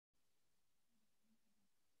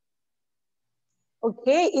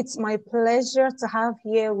Okay, it's my pleasure to have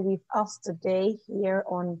here with us today here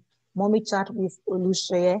on Mommy Chat with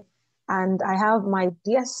Oluseye. And I have my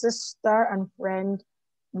dear sister and friend,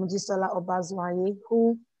 Mojisola Obazuaye,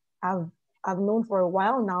 who I've, I've known for a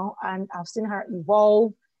while now, and I've seen her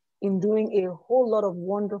evolve in doing a whole lot of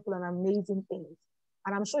wonderful and amazing things.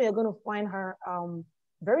 And I'm sure you're going to find her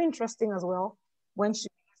very interesting as well when she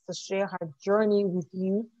begins to share her journey with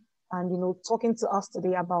you and, talking to us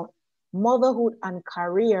today about motherhood and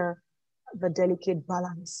career, the delicate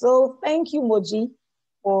balance. So thank you, Moji,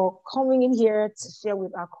 for coming in here to share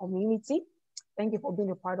with our community. Thank you for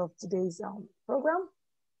being a part of today's program.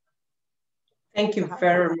 Thank you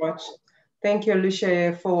very much. Thank you,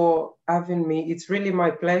 Oluseye, for having me. It's really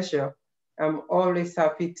my pleasure. I'm always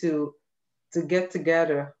happy to get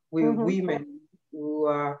together with women who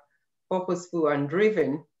are purposeful and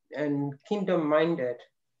driven and kingdom-minded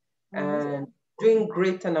and doing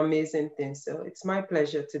great and amazing things. So it's my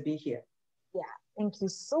pleasure to be here. Yeah, thank you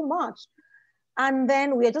so much. And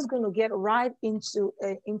then we are just going to get right into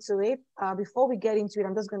it. Before we get into it,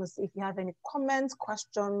 I'm just going to see if you have any comments,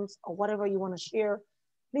 questions, or whatever you want to share.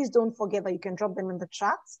 Please don't forget that you can drop them in the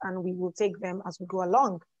chat and we will take them as we go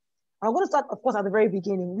along. I'm going to start, of course, at the very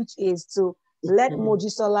beginning, which is to let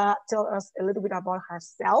Mojisola tell us a little bit about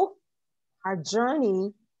herself, her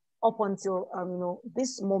journey up until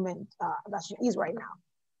this moment that she is right now.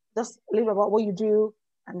 Just a little about what you do,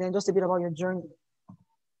 and then just a bit about your journey.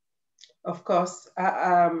 Of course.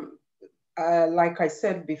 Like I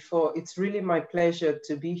said before, it's really my pleasure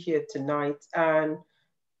to be here tonight. And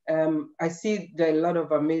I see there are a lot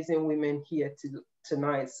of amazing women here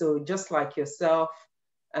tonight. So just like yourself,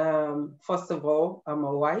 first of all, I'm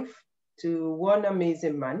a wife to one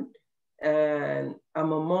amazing man, and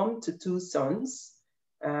I'm a mom to two sons,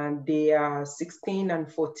 and they are 16 and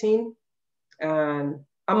 14. And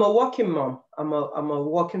I'm a working mom. I'm a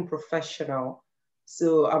working professional.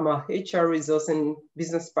 So I'm a HR resourcing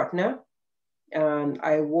business partner, and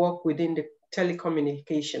I work within the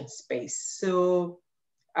telecommunication space. So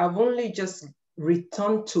I've only just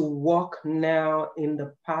returned to work now in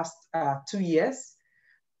the past 2 years,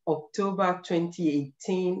 October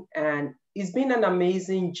 2018, and it's been an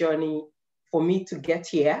amazing journey for me to get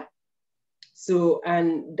here. So,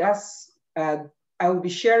 and that's, I will be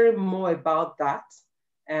sharing more about that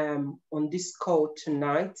on this call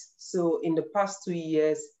tonight. So in the past 2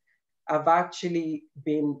 years, I've actually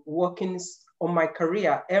been working on my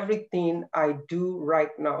career. Everything I do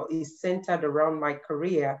right now is centered around my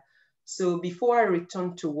career. So before I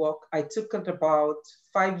returned to work, I took about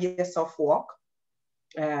 5 years off work.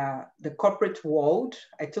 The corporate world,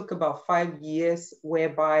 I took about 5 years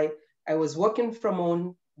whereby I was working from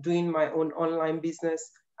home, doing my own online business,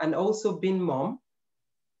 and also being mom,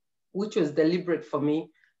 which was deliberate for me.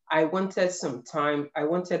 I wanted some time. I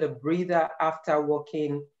wanted a breather after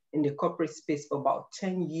working in the corporate space for about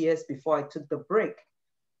 10 years before I took the break.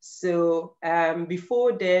 So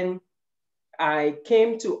before then, I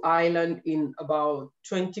came to Ireland in about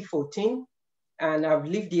 2014, and I've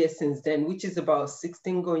lived here since then, which is about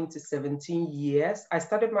 16 going to 17 years. I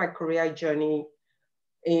started my career journey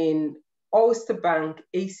in Ulster Bank,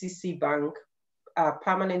 ACC Bank,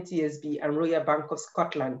 Permanent TSB, and Royal Bank of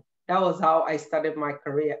Scotland. That was how I started my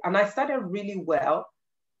career. And I started really well.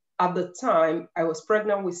 At the time, I was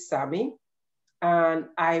pregnant with Sammy, and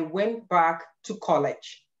I went back to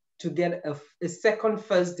college to get a second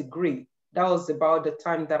first degree. That was about the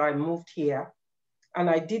time that I moved here. And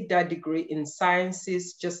I did that degree in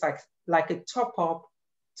sciences, just like a top up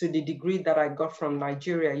to the degree that I got from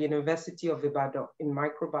Nigeria, University of Ibadan in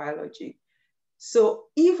microbiology. So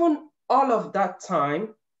even all of that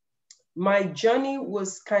time, my journey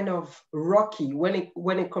was kind of rocky when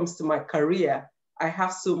it comes to my career. I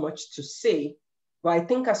have so much to say, but I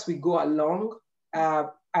think as we go along,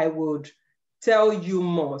 I would tell you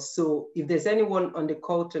more. So if there's anyone on the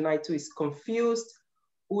call tonight who is confused,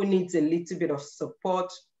 who needs a little bit of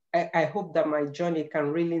support, I hope that my journey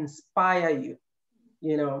can really inspire you,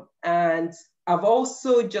 And I've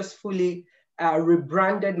also just fully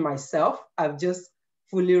rebranded myself. I've just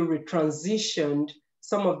fully retransitioned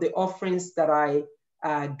some of the offerings that I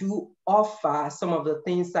do offer, some of the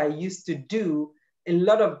things I used to do. A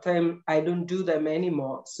lot of them, I don't do them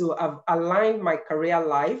anymore. So I've aligned my career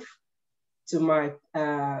life to my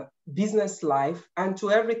business life and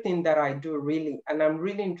to everything that I do, really. And I'm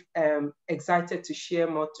really excited to share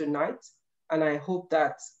more tonight. And I hope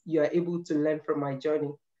that you're able to learn from my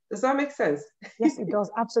journey. Does that make sense? Yes, it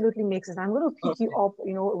does. Absolutely makes sense. I'm going to pick you up,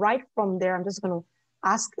 right from there. I'm just going to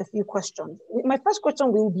ask a few questions. My first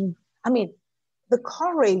question will be, the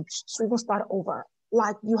courage to even start over.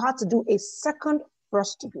 like you had to do a second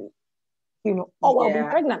first degree, you know, oh, I'll be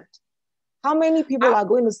pregnant. How many people are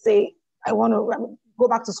going to say, I want to go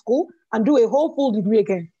back to school and do a whole full degree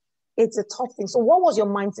again? It's a tough thing. So what was your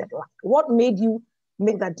mindset like? What made you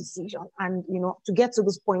make that decision and, you know, to get to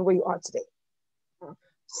this point where you are today?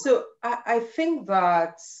 So I think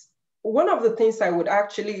that one of the things I would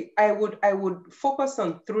focus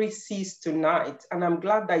on 3 C's tonight. And I'm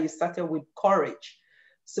glad that you started with courage.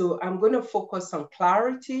 So I'm going to focus on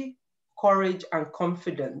clarity, courage, and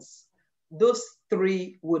confidence. Those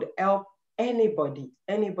 3 would help anybody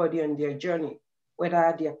on their journey,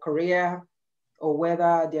 whether their career or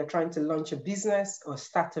whether they're trying to launch a business or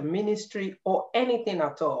start a ministry or anything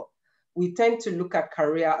at all. We tend to look at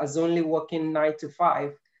career as only working 9 to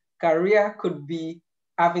 5. Career could be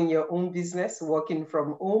having your own business, working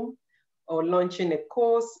from home, or launching a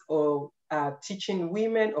course, or teaching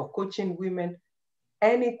women or coaching women.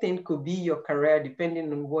 Anything could be your career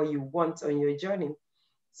depending on what you want on your journey.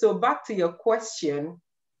 So back to your question,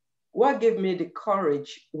 what gave me the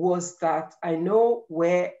courage was that I know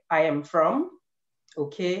where I am from.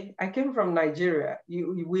 Okay, I came from Nigeria.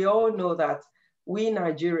 We all know that we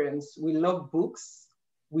Nigerians, we love books,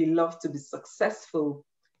 we love to be successful.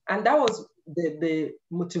 And that was the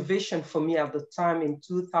motivation for me at the time in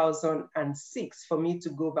 2006 for me to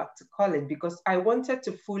go back to college, because I wanted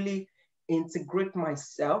to fully integrate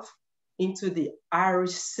myself into the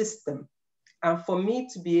Irish system. And for me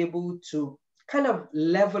to be able to kind of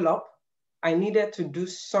level up, I needed to do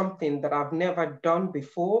something that I've never done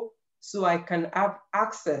before so I can have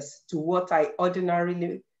access to what I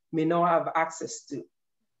ordinarily may not have access to.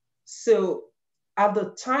 So at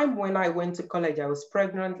the time when I went to college, I was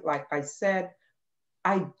pregnant, like I said.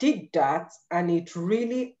 I did that, and it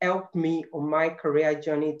really helped me on my career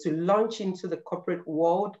journey to launch into the corporate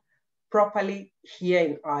world properly here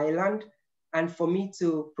in Ireland, and for me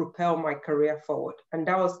to propel my career forward. And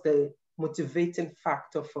that was the motivating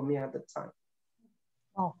factor for me at the time.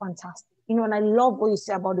 Oh, fantastic. You know, and I love what you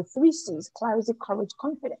say about the 3 C's: clarity, courage,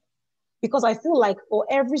 confidence. Because I feel like for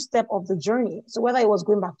every step of the journey, so whether it was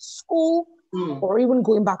going back to school or even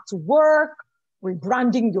going back to work,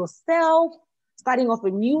 rebranding yourself, starting off a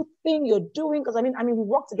new thing you're doing, because I mean, we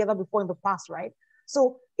worked together before in the past, right?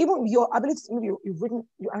 So even your ability to, you've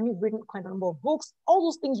written quite a number of books, all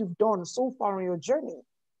those things you've done so far on your journey,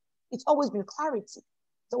 it's always been clarity.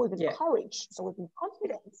 It's always been courage. It's always been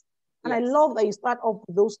confidence. And I love that you start off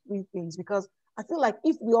with those 3 things, because I feel like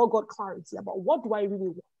if we all got clarity about what do I really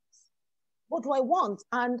want? What do I want?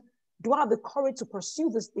 And do I have the courage to pursue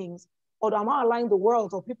these things? Or am I allowing the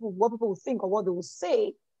world or what people will think or what they will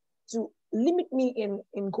say to limit me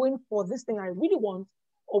in going for this thing I really want?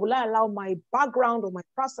 Or will I allow my background or my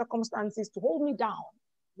past circumstances to hold me down,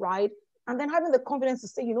 right? And then having the confidence to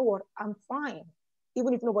say, you know what, I'm fine,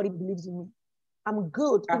 even if nobody believes in me. I'm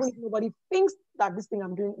good, even if nobody thinks that this thing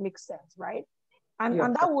I'm doing makes sense, right? And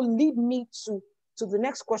that will lead me to the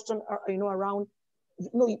next question, around,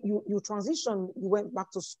 you transitioned, you went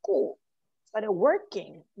back to school, started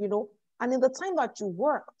working, and in the time that you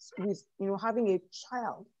worked with, having a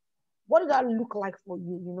child, what did that look like for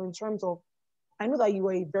you, in terms of, I know that you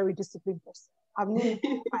were a very disciplined person. I've known you for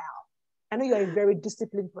a while. I know you're a very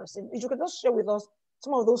disciplined person. If you could just share with us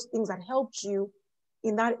some of those things that helped you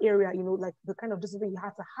in that area, like the kind of discipline you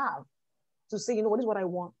had to have to say, what is what I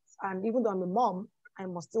want? And even though I'm a mom, I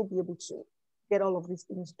must still be able to get all of these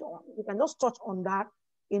things done. You can just touch on that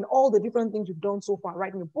in all the different things you've done so far,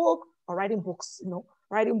 writing a book or writing books,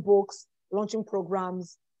 writing books, launching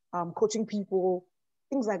programs, coaching people,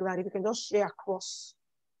 things like that. If you can just share across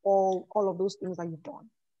all of those things that you've done.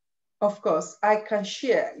 Of course, I can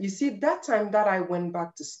share. You see, that time that I went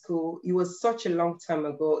back to school, it was such a long time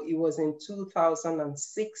ago. It was in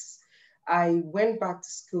 2006. I went back to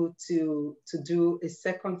school to do a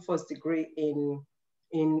second first degree in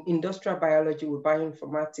industrial biology with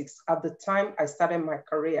bioinformatics. At the time, I started my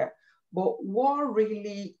career. But what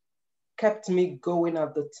really kept me going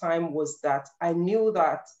at the time was that I knew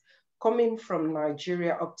that coming from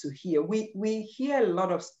Nigeria up to here, we hear a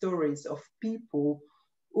lot of stories of people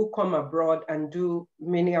who come abroad and do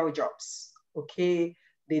menial jobs, okay?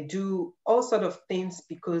 They do all sorts of things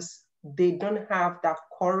because they don't have that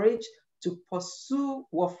courage to pursue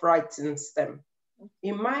what frightens them.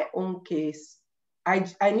 In my own case,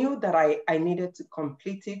 I knew that I needed to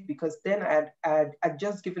complete it because then I'd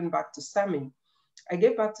just given back to Sammy. I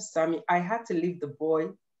gave back to Sammy. I had to leave the boy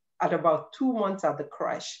at about 2 months at the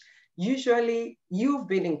crash. Usually, you've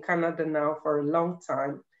been in Canada now for a long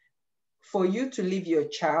time. For you to leave your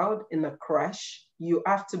child in a crash,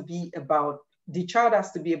 the child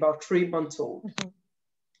has to be about 3 months old. Mm-hmm.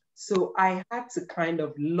 So I had to kind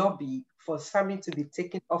of lobby for Sammy to be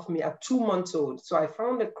taken off me at 2 months old. So I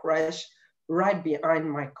found a creche right behind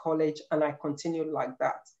my college, and I continued like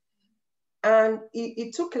that. And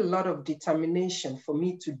it took a lot of determination for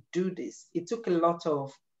me to do this. It took a lot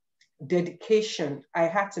of dedication. I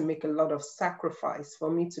had to make a lot of sacrifice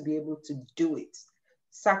for me to be able to do it.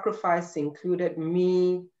 Sacrifice included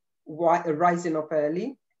me rising up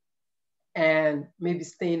early and maybe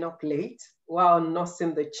staying up late while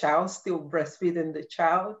nursing the child, still breastfeeding the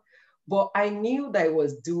child. But I knew that it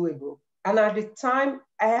was doable. And at the time,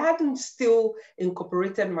 I hadn't still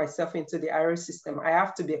incorporated myself into the Irish system. I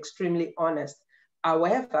have to be extremely honest.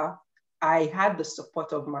 However, I had the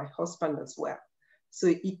support of my husband as well. So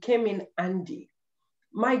it came in handy.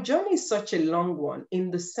 My journey is such a long one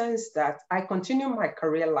in the sense that I continue my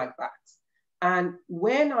career like that. And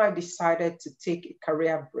when I decided to take a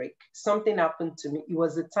career break, something happened to me. It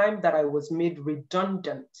was the time that I was made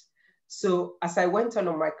redundant. So as I went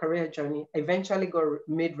on my career journey, I eventually got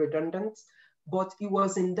made redundant. But it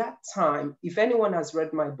was in that time, if anyone has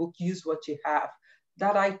read my book, Use What You Have,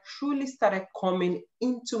 that I truly started coming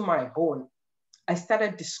into my own. I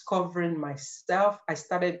started discovering myself. I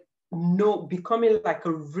started becoming like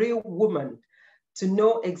a real woman, to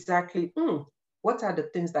know exactly what are the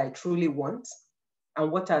things that I truly want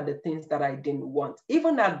and what are the things that I didn't want.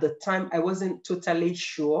 Even at the time, I wasn't totally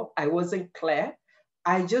sure. I wasn't clear.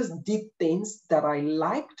 I just did things that I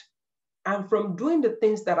liked. And from doing the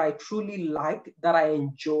things that I truly liked, that I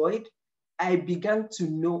enjoyed, I began to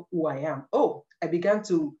know who I am. Oh, I began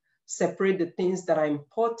to separate the things that are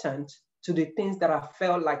important to the things that I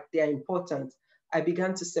felt like they are important. I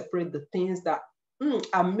began to separate the things that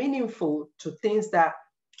are meaningful to things that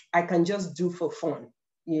I can just do for fun,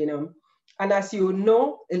 you know. And as you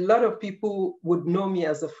know, a lot of people would know me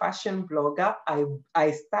as a fashion blogger.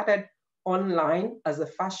 I started online as a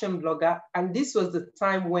fashion blogger. And this was the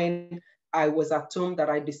time when I was at home that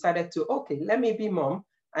I decided to, okay, let me be mom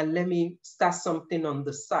and let me start something on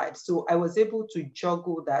the side. So I was able to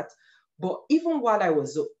juggle that. But even while I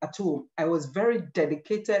was at home, I was very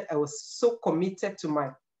dedicated. I was so committed to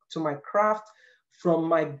my craft. From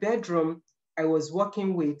my bedroom, I was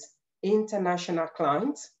working with international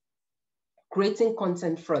clients, creating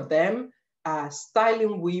content for them,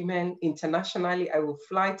 styling women internationally. I will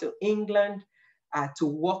fly to England to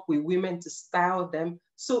work with women to style them.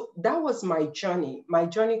 So that was my journey. My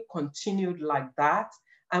journey continued like that.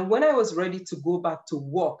 And when I was ready to go back to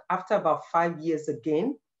work after about 5 years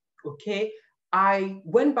again, okay, I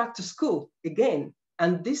went back to school again,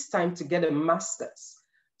 and this time to get a master's.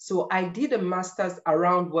 So I did a master's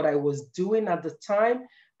around what I was doing at the time.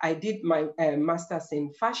 I did my master's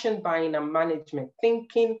in fashion buying and management,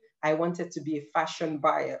 thinking I wanted to be a fashion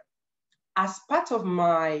buyer. As part of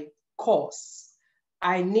my course,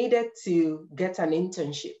 I needed to get an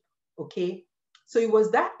internship, okay? So it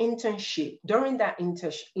was that internship, during that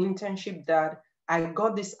internship that I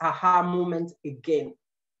got this aha moment again.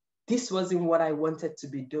 This wasn't what I wanted to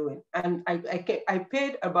be doing. And I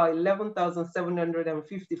paid about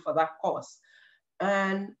 11,750 for that course.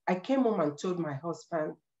 And I came home and told my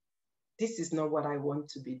husband, this is not what I want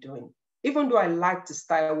to be doing. Even though I like to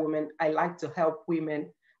style women, I like to help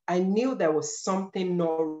women, I knew there was something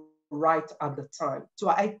not right at the time. So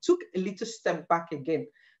I took a little step back again.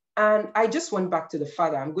 And I just went back to the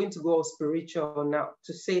Father. I'm going to go all spiritual now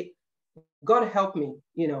to say, God help me,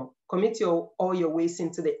 commit all your ways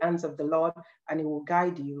into the hands of the Lord and he will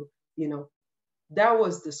guide you, That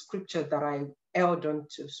was the scripture that I held on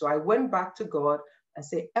to. So I went back to God and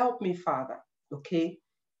said, help me, Father, okay?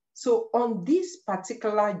 So on this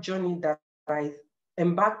particular journey that I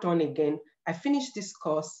embarked on again, I finished this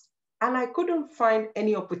course and I couldn't find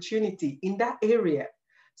any opportunity in that area.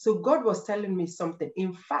 So God was telling me something.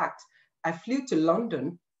 In fact, I flew to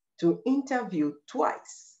London to interview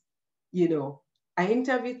twice. I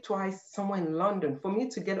interviewed twice somewhere in London for me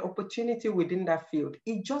to get opportunity within that field.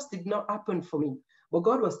 It just did not happen for me, but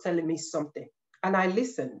God was telling me something and I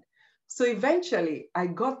listened. So eventually I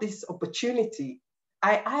got this opportunity.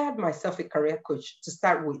 I hired myself a career coach to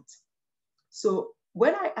start with. So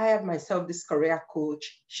when I hired myself this career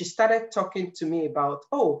coach, she started talking to me about,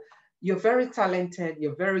 oh, you're very talented,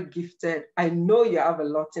 you're very gifted. I know you have a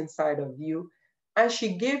lot inside of you. And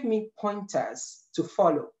she gave me pointers to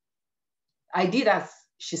follow. I did as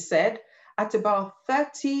she said. At about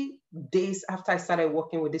 30 days after I started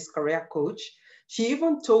working with this career coach, she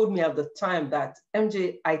even told me at the time that,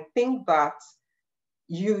 MJ, I think that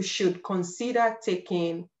you should consider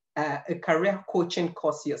taking a career coaching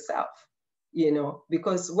course yourself,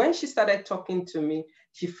 because when she started talking to me,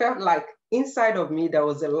 she felt like inside of me, there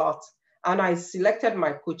was a lot. And I selected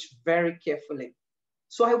my coach very carefully.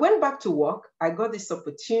 So I went back to work. I got this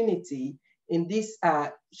opportunity in this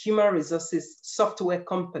human resources software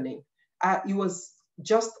company. It was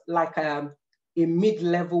just like a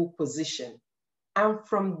mid-level position. And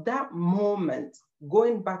from that moment,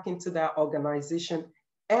 going back into that organization,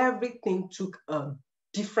 everything took a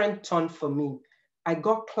different turn for me. I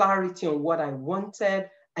got clarity on what I wanted.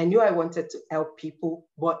 I knew I wanted to help people,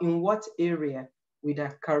 but in what area? With a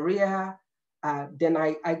career. Then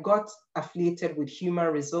I got affiliated with human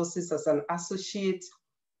resources as an associate.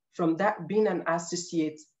 From that, being an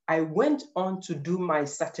associate, I went on to do my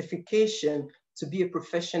certification to be a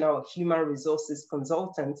professional human resources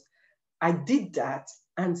consultant. I did that.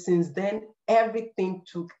 And since then, everything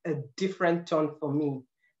took a different turn for me.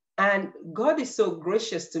 And God is so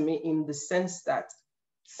gracious to me in the sense that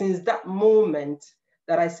since that moment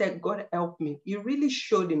that I said, God help me, He really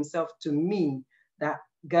showed Himself to me that,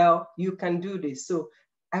 girl, you can do this. So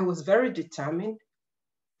I was very determined.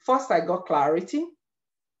 First, I got clarity.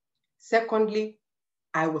 Secondly,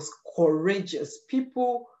 I was courageous.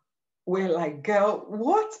 People were like, girl,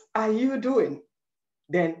 what are you doing?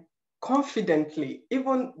 Then confidently,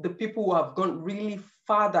 even the people who have gone really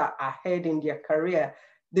farther ahead in their career,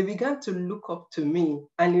 they began to look up to me,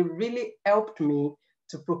 and it really helped me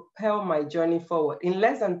to propel my journey forward. In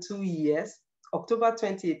less than 2 years, October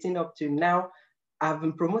 2018 up to now, I've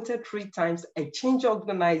been promoted 3 times. I changed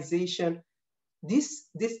organization. This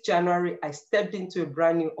January, I stepped into a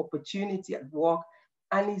brand new opportunity at work,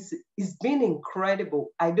 and it's been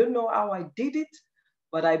incredible. I don't know how I did it,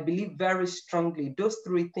 but I believe very strongly those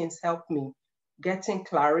 3 things helped me getting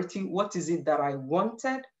clarity. What is it that I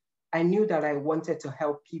wanted? I knew that I wanted to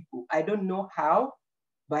help people. I don't know how,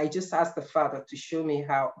 but I just asked the Father to show me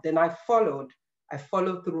how. Then I followed. I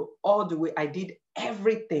followed through all the way. I did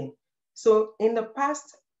everything. So in the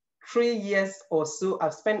past 3 years or so,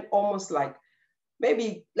 I've spent almost like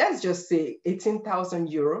maybe, let's just say 18,000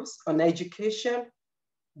 euros on education,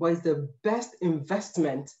 but it's the best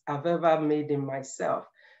investment I've ever made in myself.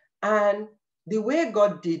 And the way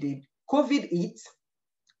God did it, COVID hit.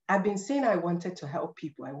 I've been saying I wanted to help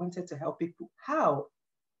people. I wanted to help people. How?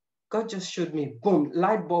 God just showed me, boom,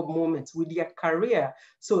 light bulb moments with their career.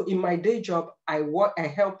 So in my day job, I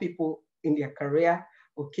help people in their career.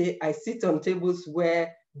 Okay, I sit on tables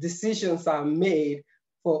where decisions are made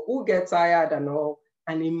for who gets hired and all.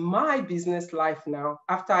 And in my business life now,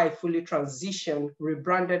 after I fully transitioned,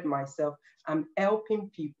 rebranded myself, I'm helping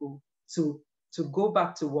people to go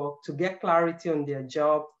back to work, to get clarity on their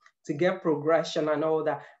job, to get progression and all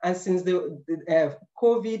that. And since the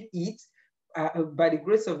COVID hit, by the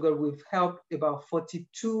grace of God, we've helped about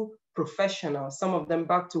 42 professionals, some of them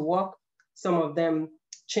back to work, some of them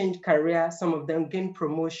change career, some of them gain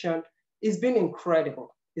promotion. It's been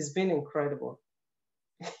incredible. It's been incredible.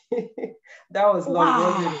 That was long,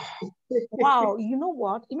 wasn't it? Wow. You know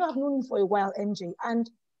what? I've known you for a while, MJ. And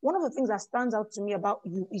one of the things that stands out to me about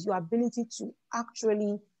you is your ability to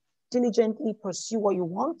actually diligently pursue what you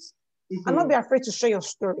want and not be afraid to share your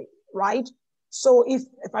story, right? So if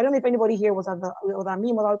I don't know if anybody here was at the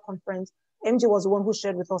Me Mother conference, MJ was the one who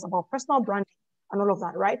shared with us about personal branding and all of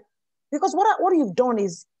that, right? Because what you've done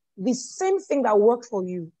is the same thing that worked for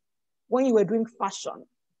you when you were doing fashion.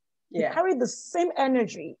 Yeah. You carried the same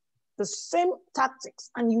energy, the same tactics,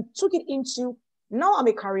 and you took it into, now I'm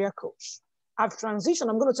a career coach. I've transitioned.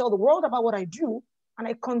 I'm going to tell the world about what I do, and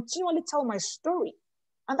I continually tell my story.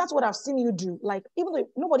 And that's what I've seen you do. Like, even though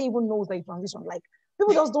nobody even knows that you transition, like,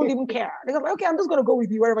 people just don't even care. They're like, okay, I'm just going to go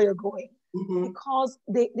with you wherever you're going. Because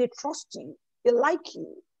they trust you. They like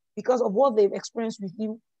you because of what they've experienced with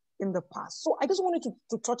you in the past. So I just wanted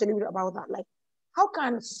to touch a little bit about that. Like, how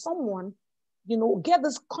can someone, get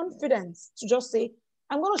this confidence to just say,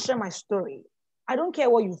 I'm going to share my story. I don't care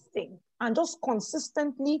what you think. And just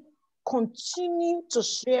consistently continue to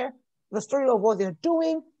share the story of what they're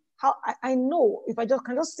doing. How I know, if I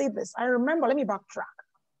can just say this, I remember, let me backtrack.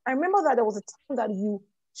 I remember that there was a time that you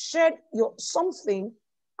shared something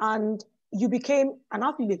and you became an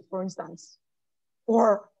affiliate, for instance,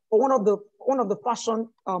 or one of the fashion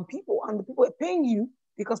people, and the people were paying you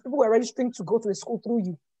because people were registering to go to a school through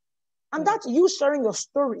you. And that's you sharing your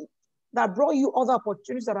story that brought you other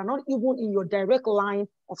opportunities that are not even in your direct line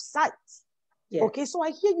of sight. Yeah. Okay, so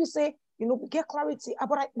I hear you say, get clarity.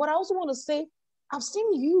 But I also want to say, I've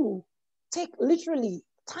seen you take literally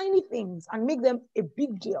tiny things and make them a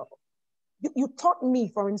big deal. You taught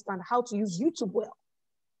me, for instance, how to use YouTube well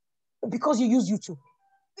because you use YouTube.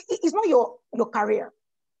 It's not your career,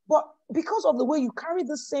 but because of the way you carry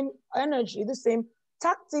the same energy, the same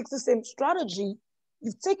tactics, the same strategy,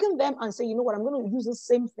 you've taken them and say, you know what, I'm going to use the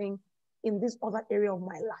same thing in this other area of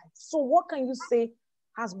my life. So what can you say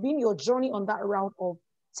has been your journey on that route of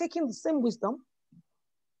taking the same wisdom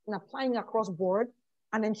and applying across board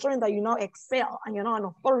and ensuring that you now excel and you're now an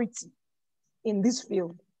authority in this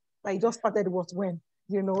field that you just started was when,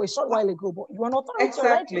 a short while ago, but you're an authority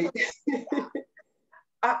Exactly. already.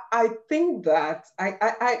 I think that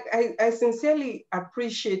I sincerely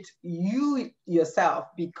appreciate you yourself,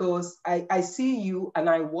 because I see you and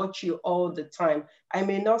I watch you all the time. I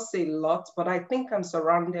may not say lots, but I think I'm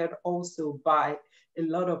surrounded also by a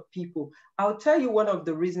lot of people. I'll tell you one of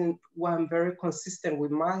the reasons why I'm very consistent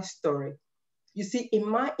with my story. You see, in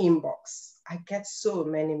my inbox, I get so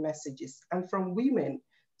many messages, and from women,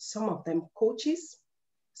 some of them coaches,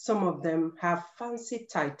 some of them have fancy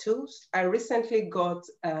titles. I recently got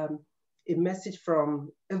a message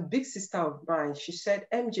from a big sister of mine. She said,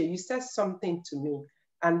 MJ, you said something to me,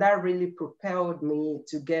 and that really propelled me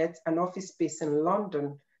to get an office space in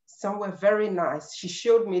London, somewhere very nice. She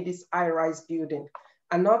showed me this high-rise building.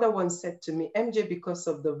 Another one said to me, MJ, because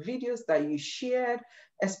of the videos that you shared,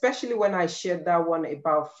 especially when I shared that one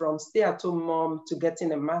about from stay-at-home mom to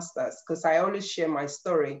getting a master's, because I always share my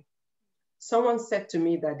story. Someone said to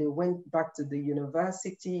me that they went back to the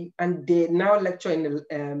university and they now lecture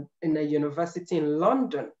in a university in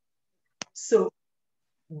London. So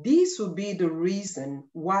this would be the reason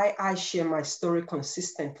why I share my story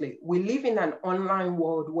consistently. We live in an online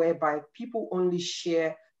world whereby people only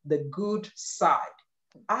share the good side.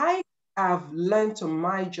 I have learned on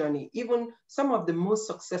my journey, even some of the most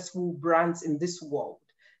successful brands in this world,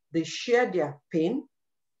 they share their pain,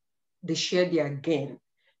 they share their gain.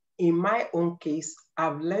 In my own case,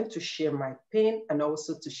 I've learned to share my pain and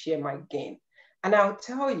also to share my gain. And I'll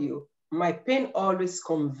tell you, my pain always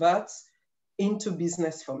converts into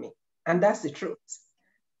business for me. And that's the truth.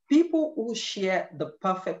 People who share the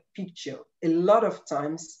perfect picture a lot of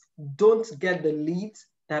times don't get the leads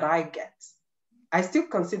that I get. I still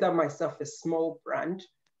consider myself a small brand.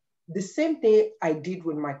 The same thing I did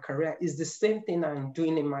with my career is the same thing I'm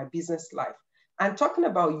doing in my business life. And talking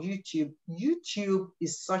about YouTube, YouTube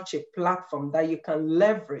is such a platform that you can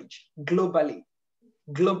leverage globally.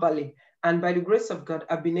 And by the grace of God,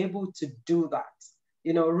 I've been able to do that.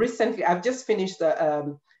 Recently, I've just finished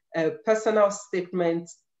a personal statement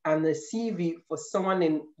and a CV for someone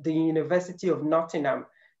in the University of Nottingham.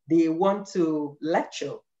 They want to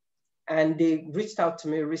lecture, and they reached out to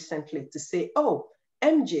me recently to say, oh,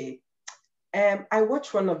 MJ, I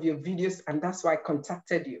watched one of your videos and that's why I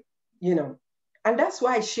contacted you, And that's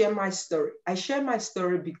why I share my story. I share my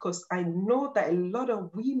story because I know that a lot of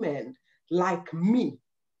women like me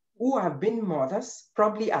who have been mothers,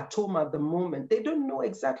 probably at home at the moment, they don't know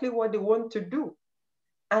exactly what they want to do.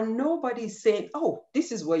 And nobody is saying, oh,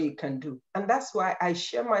 this is what you can do. And that's why I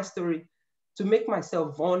share my story, to make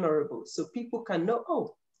myself vulnerable so people can know,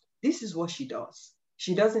 oh, this is what she does.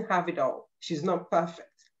 She doesn't have it all. She's not perfect.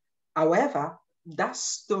 However, that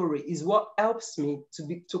story is what helps me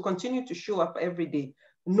to continue to show up every day,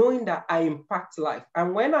 knowing that I impact life.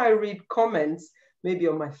 And when I read comments, maybe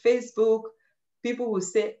on my Facebook, people will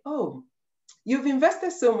say, oh, you've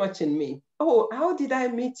invested so much in me. Oh, how did I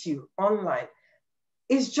meet you online?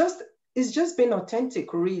 It's just being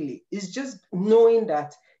authentic, really. It's just knowing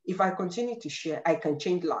that if I continue to share, I can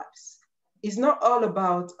change lives. It's not all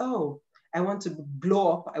about, oh, I want to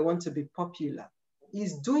blow up, I want to be popular.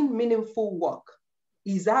 It's doing meaningful work.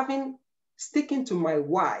 It's sticking to my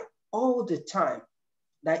why all the time,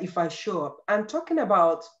 that if I show up, I'm talking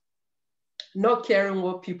about not caring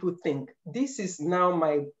what people think. This is now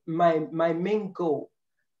my main goal,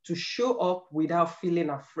 to show up without feeling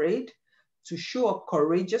afraid, to show up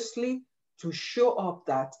courageously, to show up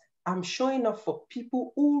that I'm showing up for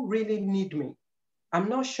people who really need me. I'm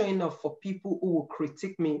not showing up for people who will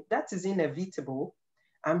critique me. That is inevitable.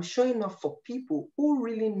 I'm showing up for people who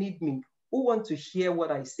really need me, who want to hear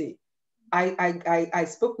what I say. I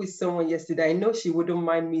spoke with someone yesterday. I know she wouldn't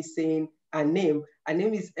mind me saying her name. Her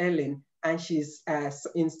name is Ellen, and she's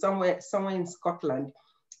in somewhere in Scotland.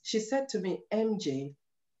 She said to me, MJ,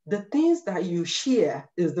 the things that you share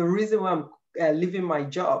is the reason why I'm leaving my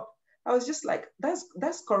job. I was just like,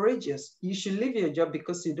 that's courageous. You should leave your job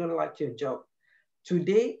because you don't like your job.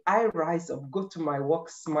 Today, I rise up, go to my work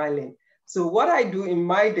smiling. So what I do in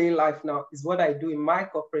my day life now is what I do in my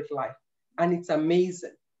corporate life. And it's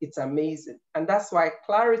amazing. It's amazing. And that's why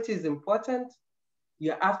clarity is important.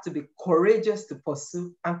 You have to be courageous to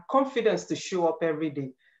pursue and confidence to show up every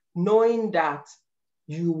day, knowing that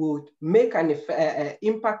you would make an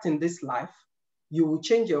impact in this life, you will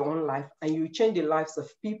change your own life, and you will change the lives of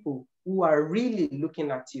people who are really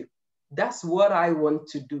looking at you. That's what I want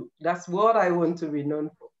to do. That's what I want to be known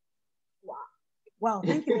for. Wow,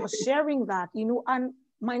 thank you for sharing that. And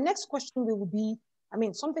my next question will be,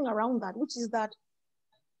 something around that, which is that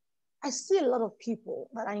I see a lot of people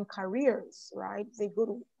that are in careers, right? They go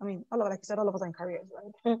to, like I said, all of us are in careers,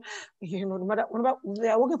 right? No matter, they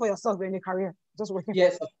are working for yourself, they're in a career, just working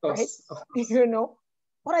Yes, of for, right? course. Of course.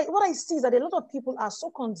 What I see is that a lot of people are so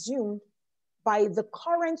consumed by the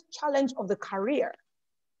current challenge of the career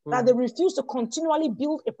that they refuse to continually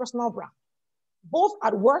build a personal brand, both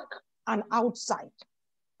at work and outside.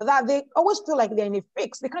 That they always feel like they're in a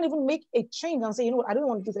fix. They can't even make a change and say, I don't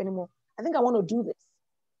want to do this anymore. I think I want to do this.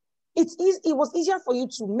 It was easier for you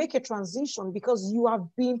to make a transition because you are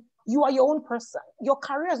your own person. Your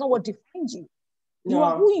career is not what defines you. You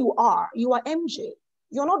are who you are. You are MJ.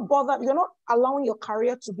 You're not bothered. You're not allowing your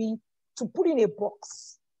career to put in a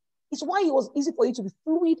box. It's why it was easy for you to be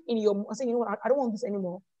fluid in your saying, I don't want this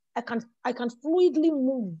anymore. I can fluidly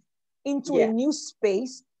move into a new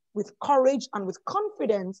space with courage and with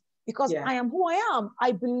confidence because I am who I am.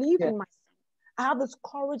 I believe in myself. I have this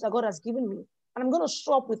courage that God has given me. And I'm going to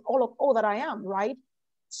show up with all that I am, right?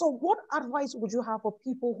 So what advice would you have for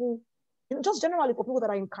people who, just generally for people that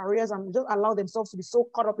are in careers and just allow themselves to be so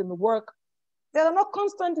caught up in the work, they are not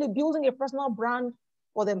constantly building a personal brand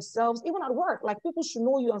for themselves, even at work. Like people should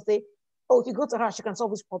know you and say, oh, if you go to her, she can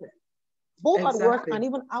solve this problem. Both at work and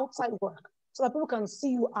even outside work, so that people can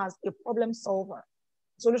see you as a problem solver,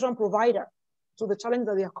 solution provider to the challenge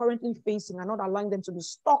that they are currently facing and not allowing them to be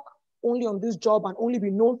stuck only on this job and only be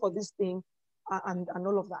known for this thing and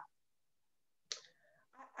all of that.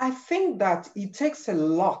 I think that it takes a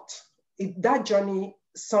lot. That journey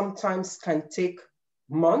sometimes can take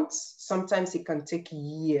months, sometimes it can take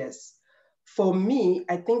years. For me,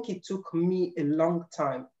 I think it took me a long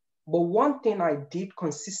time. But one thing I did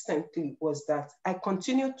consistently was that I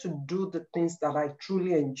continued to do the things that I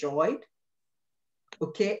truly enjoyed.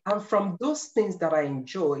 Okay. And from those things that I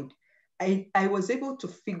enjoyed, I was able to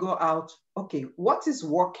figure out, okay, what is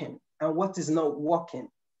working and what is not working.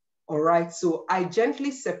 All right. So I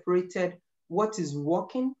gently separated what is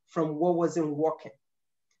working from what wasn't working.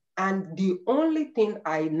 And the only thing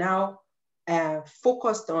I now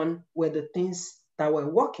focused on were the things that were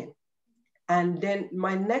working. And then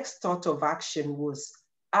my next thought of action was,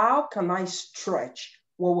 how can I stretch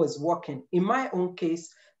what was working? In my own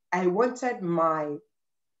case, I wanted my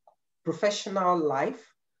professional life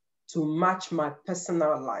to match my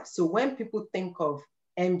personal life. So when people think of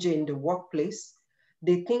MJ in the workplace,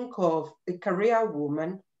 they think of a career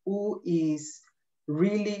woman who is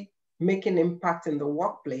really making impact in the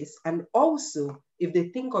workplace. And also, if they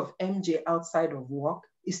think of MJ outside of work,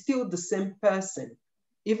 it's still the same person.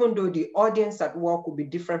 Even though the audience at work will be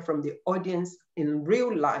different from the audience in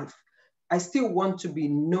real life, I still want to be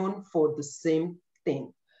known for the same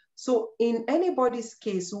thing. So in anybody's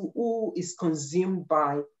case who is consumed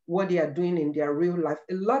by what they are doing in their real life,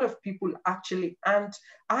 a lot of people actually, and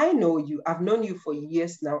I know you, I've known you for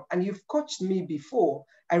years now, and you've coached me before.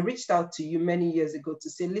 I reached out to you many years ago to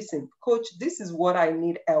say, listen, coach, this is what I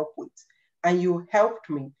need help with. And you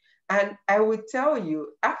helped me. And I will tell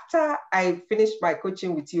you, after I finished my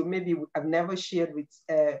coaching with you, maybe I've never shared with,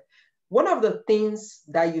 one of the things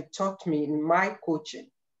that you taught me in my coaching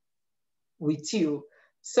with you,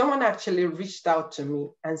 someone actually reached out to me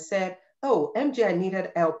and said, oh, MJ, I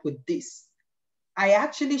needed help with this. I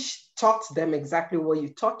actually taught them exactly what you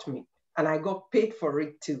taught me, and I got paid for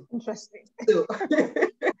it too. Interesting.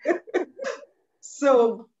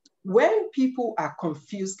 So when people are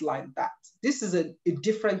confused like that, this is a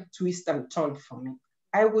different twist and turn for me.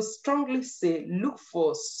 I would strongly say, look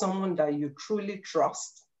for someone that you truly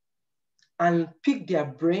trust and pick their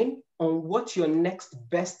brain on what your next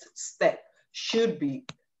best step should be.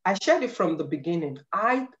 I shared it from the beginning.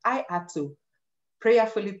 I had to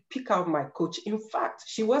prayerfully pick out my coach. In fact,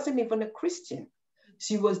 she wasn't even a Christian.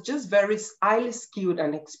 She was just very highly skilled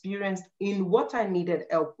and experienced in what I needed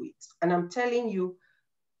help with. And I'm telling you,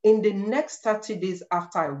 in the next 30 days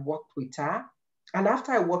after I worked with her, and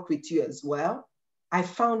after I worked with you as well, I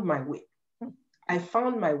found my way. I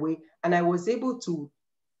found my way, and I was able to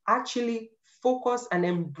actually focus and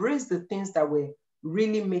embrace the things that were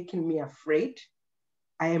really making me afraid.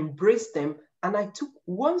 I embraced them, and I took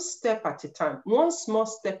one step at a time, one small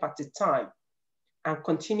step at a time, and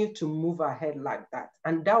continued to move ahead like that.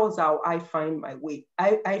 And that was how I found my way.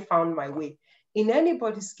 I found my way. In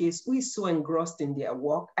anybody's case who is so engrossed in their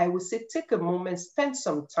work, I would say take a moment, spend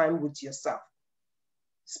some time with yourself.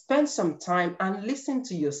 Spend some time and listen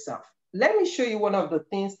to yourself. Let me show you one of the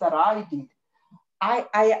things that I did.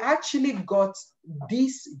 I actually got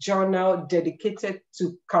this journal dedicated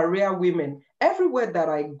to career women. Everywhere that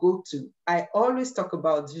I go to, I always talk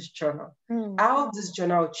about this journal, how this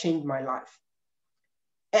journal changed my life.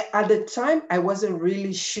 At the time, I wasn't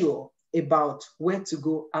really sure about where to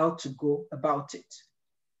go, how to go about it.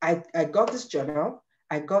 I got this journal,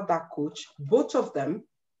 I got that coach, both of them.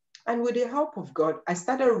 And with the help of God, I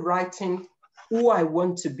started writing who I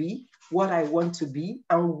want to be, what I want to be,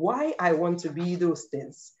 and why I want to be those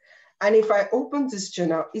things. And if I open this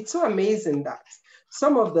journal, it's so amazing that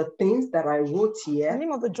some of the things that I wrote here. The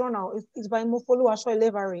name of the journal is by Mojisola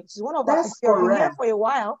Obazuaye. It's one of our, if you've been here for a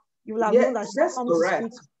while, you will have known that that's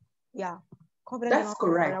correct. Yeah. That's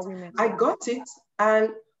correct. Women. I got it. And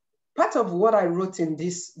part of what I wrote in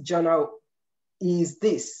this journal is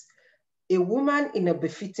this: a woman in a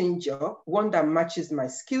befitting job, one that matches my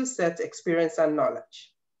skill set, experience, and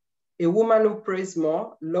knowledge. A woman who prays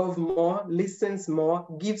more, loves more, listens more,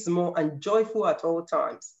 gives more, and joyful at all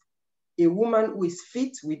times. A woman who is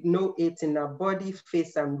fit with no ache in her body,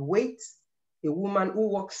 face, and weight. A woman who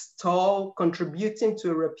walks tall, contributing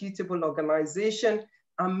to a reputable organization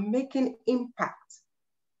and making impact.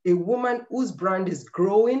 A woman whose brand is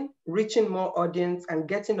growing, reaching more audience, and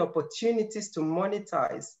getting opportunities to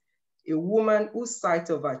monetize. A woman whose sight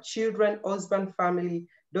of her children, husband, family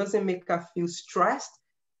doesn't make her feel stressed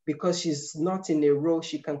because she's not in a role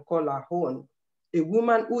she can call her own. A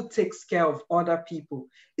woman who takes care of other people.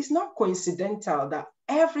 It's not coincidental that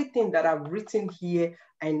everything that I've written here,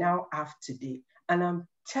 I now have today. And I'm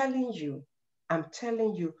telling you,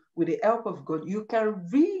 with the help of God, you can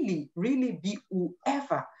really, really be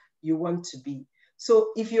whoever you want to be. So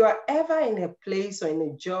if you are ever in a place or in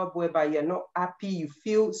a job whereby you're not happy, you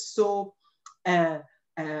feel so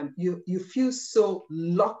you feel so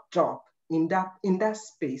locked up in that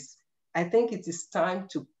space, I think it is time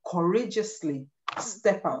to courageously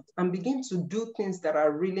step out and begin to do things that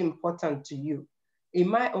are really important to you. In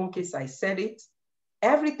my own case, I said it.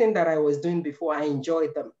 Everything that I was doing before, I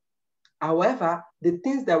enjoyed them. However, the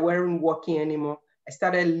things that weren't working anymore, I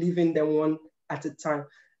started leaving them one at a time.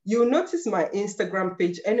 You'll notice my Instagram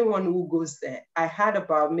page, anyone who goes there, I had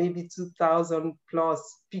about maybe 2,000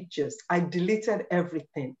 plus pictures. I deleted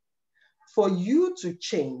everything. For you to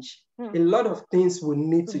change, a lot of things will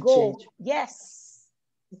need to change. Yes.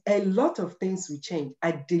 A lot of things will change.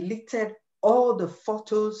 I deleted all the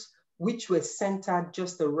photos which were centered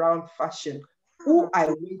just around fashion. Who I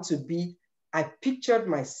want to be, I pictured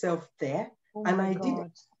myself there, and I did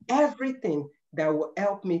everything that will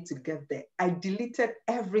help me to get there. I deleted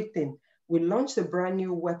everything. We launched a brand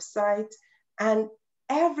new website, and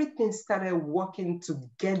everything started working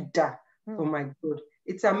together for my good.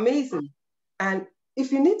 It's amazing. And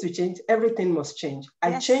if you need to change, everything must change.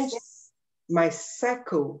 I changed my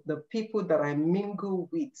circle, the people that I mingle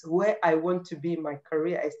with, where I want to be in my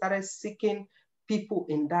career. I started seeking people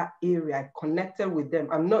in that area. I connected with them.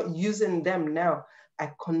 I'm not using them now.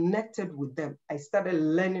 I connected with them. I started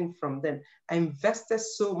learning from them. I invested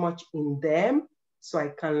so much in them so I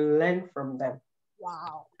can learn from them.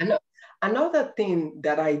 Wow. And another thing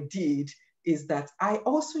that I did is that I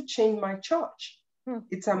also changed my church.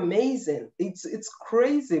 It's amazing. It's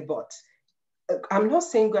crazy, but I'm not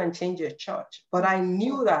saying go and change your church, but I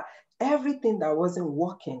knew that everything that wasn't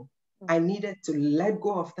working, I needed to let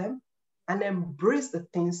go of them and embrace the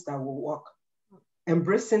things that will work.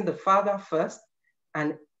 Embracing the Father first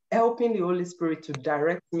and helping the Holy Spirit to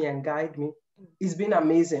direct me and guide me. It's been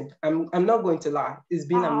amazing. I'm not going to lie. It's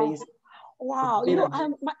been amazing. Wow. You know,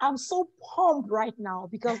 I'm so pumped right now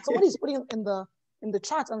because somebody's putting in the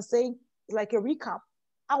chat and saying like a recap.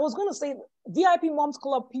 I was going to say VIP Moms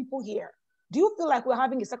Club people here. Do you feel like we're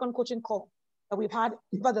having a second coaching call that we've had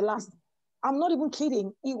over the last? I'm not even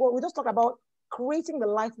kidding. We just talked about creating the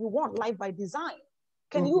life we want, life by design.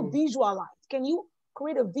 Can you visualize? Can you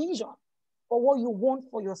create a vision for what you want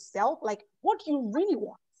for yourself? Like, what do you really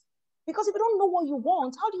want? Because if you don't know what you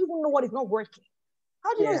want, how do you even know what is not working?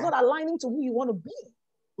 How do you know it's not aligning to who you want to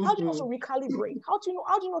be? How do you know to recalibrate? How do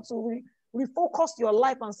you know to refocus your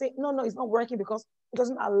life and say, no, it's not working because it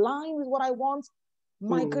doesn't align with what I want?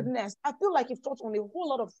 My goodness, I feel like you've touched on a whole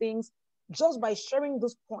lot of things just by sharing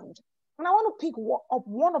this point. And I want to pick up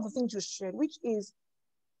one of the things you shared, which is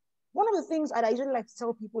one of the things that I usually like to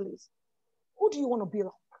tell people is, who do you want to be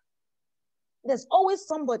like? There's always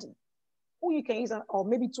somebody who you can use, or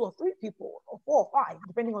maybe 2 or 3 people, or 4 or 5,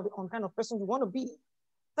 depending on the kind of person you want to be,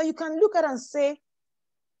 that you can look at and say,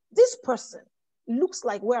 this person looks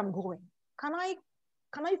like where I'm going. Can I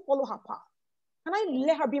follow her path? Can I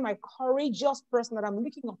let her be my courageous person that I'm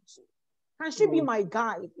looking up to? Can she be my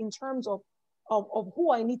guide in terms of of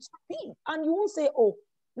who I need to be. And you won't say, oh,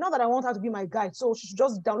 now that I want her to be my guide, so she should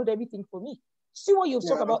just download everything for me. See what you've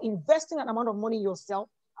talked about, investing an amount of money in yourself.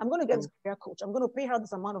 I'm going to get this career coach. I'm going to pay her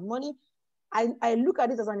this amount of money. I look at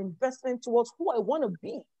it as an investment towards who I want to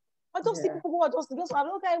be. I just see people who are just okay,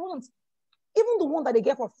 I want. Even the one that they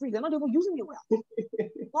get for free, they're not even using it well.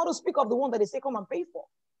 Not to speak of the one that they say come and pay for.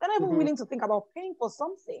 They're not even willing to think about paying for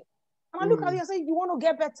something. And I look at it and say, you want to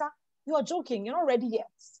get better? You are joking. You're not ready yet.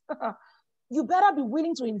 You better be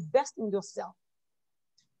willing to invest in yourself.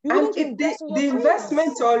 And the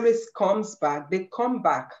investment always comes back. They come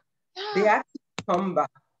back. Yeah. They actually come back.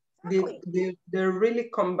 Exactly. They really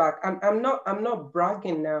come back. I'm not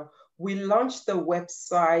bragging now. We launched the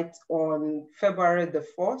website on February the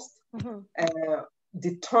 1st.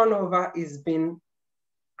 The turnover has been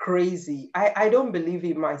crazy. I don't believe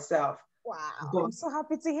it myself. Wow, I'm so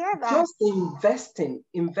happy to hear that. Just investing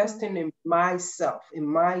in myself, in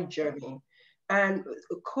my journey. And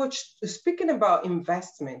coach, speaking about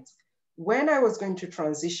investment, when I was going to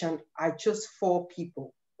transition, I chose 4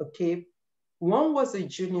 people, okay? One was a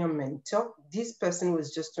junior mentor. This person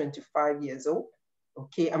was just 25 years old.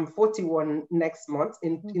 Okay, I'm 41 next month,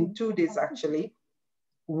 in 2 days actually.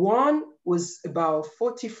 One was about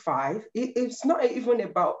 45. It's not even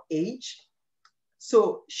about age.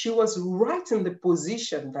 So she was right in the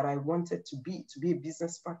position that I wanted to be a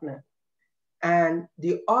business partner. And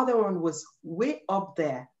the other one was way up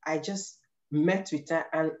there. I just met with her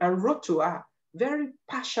and wrote to her very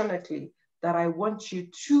passionately that I want you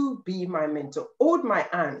to be my mentor. Hold my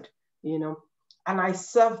hand, you know, and I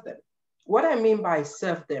served them. What I mean by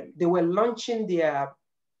serve them, they were launching their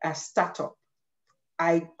startup.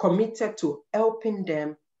 I committed to helping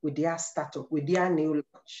them with their startup, with their new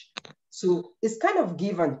launch. So it's kind of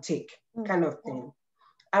give and take kind of thing.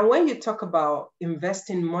 And when you talk about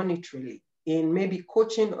investing monetarily in maybe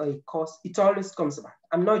coaching or a course, it always comes back.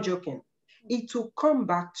 I'm not joking. It will come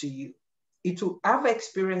back to you. I've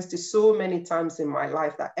experienced it so many times in my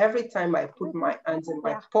life that every time I put my hands in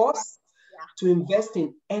my purse to invest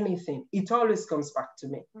in anything, it always comes back to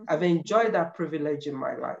me. I've enjoyed that privilege in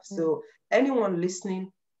my life. So anyone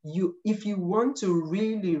listening, if you want to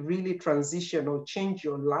really, really transition or change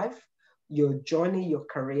your life, your journey, your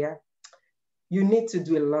career, you need to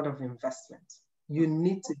do a lot of investment. You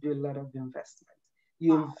need to do a lot of investment.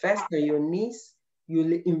 You invest in your niche,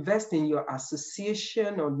 you invest in your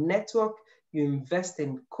association or network, you invest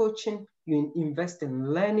in coaching, you invest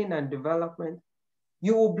in learning and development.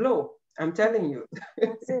 You will blow. I'm telling you.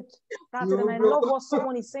 That's it. That's it. And I love what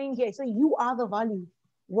someone is saying here. So you are the value.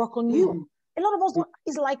 Work on you. A lot of us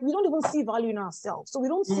it's like we don't even see value in ourselves. So we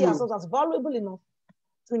don't see ourselves as valuable enough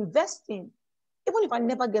to invest in. Even if I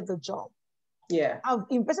never get the job. Yeah. I've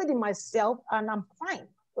invested in myself and I'm fine.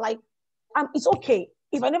 Like, it's okay.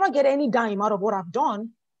 If I never get any dime out of what I've done,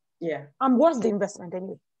 I'm worth the investment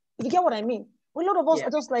anyway. If you get what I mean. A lot of us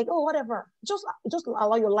are just like, oh, whatever. Just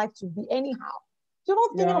allow your life to be anyhow. You're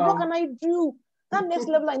not thinking of what can I do? That next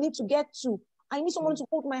level I need to get to. I need someone to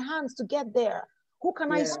hold my hands to get there. Who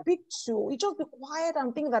can I speak to? You just be quiet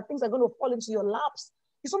and think that things are going to fall into your laps.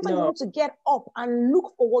 Sometimes you need to get up and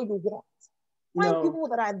look for what you want. Find people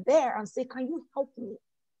that are there and say, can you help me?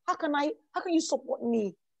 How can you support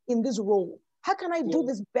me in this role? How can I do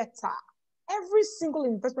this better? Every single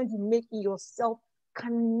investment you make in yourself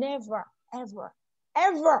can never, ever,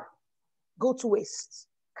 ever go to waste.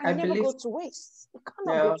 Can never go to waste. It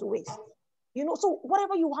cannot go to waste. You know, so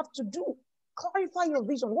whatever you have to do, clarify your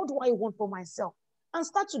vision. What do I want for myself? And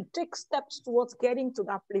start to take steps towards getting to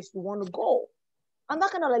that place you want to go. And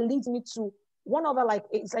that kind of like leads me to one other, like,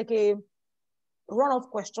 it's like a run-off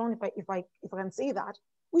question, if I can say that,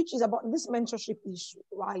 which is about this mentorship issue,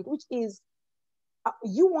 right? Which is,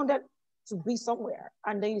 you wanted to be somewhere,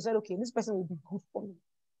 and then you said, okay, this person will be good for me.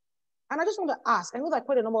 And I just want to ask, I know that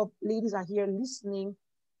quite a number of ladies are here listening,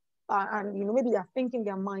 and you know, maybe they're thinking in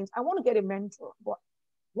their minds, I want to get a mentor, but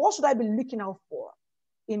what should I be looking out for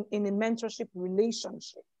in a mentorship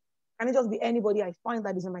relationship? Can it just be anybody I find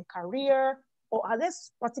that is in my career, or are there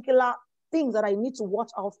particular things that I need to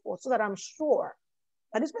watch out for so that I'm sure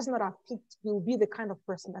that this person that I've picked will be the kind of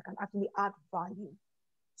person that can actually add value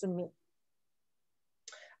to me?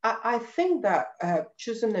 I think that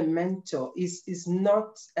choosing a mentor is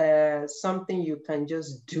not something you can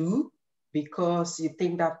just do because you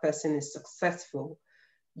think that person is successful.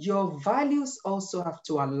 Your values also have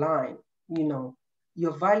to align, you know,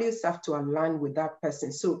 your values have to align with that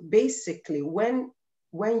person. So basically, when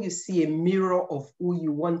you see a mirror of who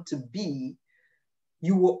you want to be,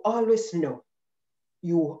 you will always know.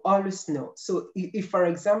 You will always know. So if for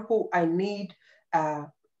example, I need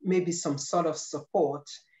maybe some sort of support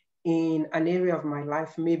in an area of my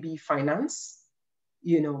life, maybe finance,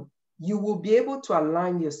 you will be able to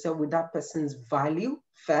align yourself with that person's value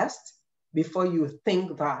first before you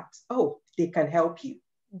think that, oh, they can help you.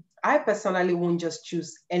 I personally won't just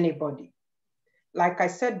choose anybody. Like I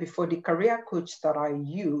said before, the career coach that I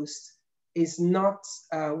used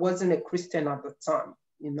wasn't a Christian at the time.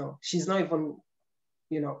 She's not even,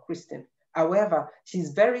 Christian. However,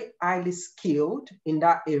 she's very highly skilled in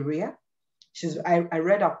that area. I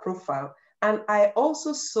read her profile, and I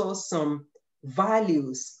also saw some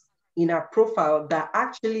values in her profile that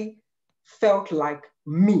actually felt like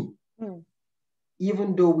me,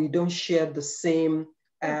 even though we don't share the same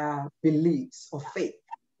beliefs or faith.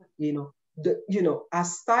 Our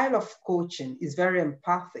style of coaching is very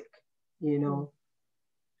empathic, and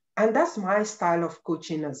that's my style of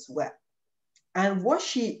coaching as well. And what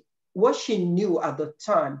she knew at the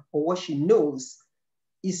time, or what she knows,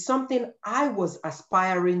 is something I was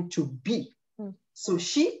aspiring to be. So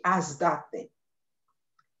she asked that thing.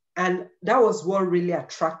 And that was what really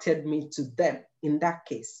attracted me to them in that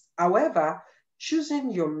case. However,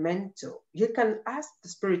 choosing your mentor, you can ask the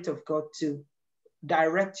Spirit of God to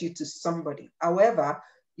direct you to somebody. However,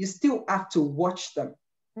 you still have to watch them.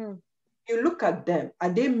 You look at them, are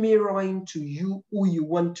they mirroring to you who you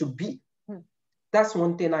want to be? That's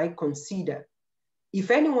one thing I consider.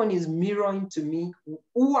 If anyone is mirroring to me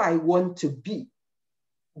who I want to be,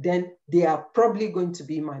 then they are probably going to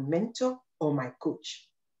be my mentor or my coach.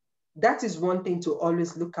 That is one thing to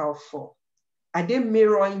always look out for. Are they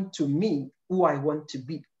mirroring to me who I want to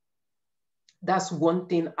be? That's one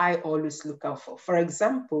thing I always look out for. For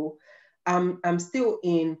example, I'm still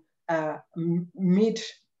in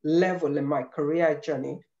mid-level in my career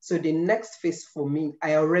journey. So the next phase for me,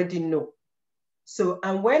 I already know. So,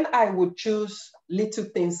 and when I would choose little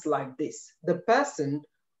things like this, the person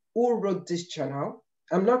who wrote this journal,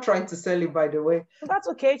 I'm not trying to sell it, by the way. That's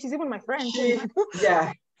okay. She's even my friend.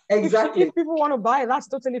 Yeah, exactly. If people want to buy, that's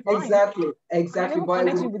totally fine. Exactly. I can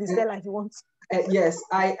connect you with the seller if you want. Yes,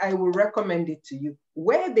 I will recommend it to you.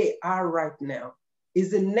 Where they are right now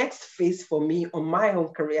is the next phase for me on my own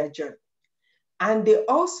career journey. And they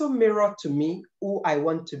also mirror to me who I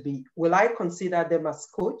want to be. Will I consider them as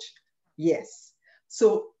coach? Yes.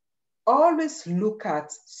 So always look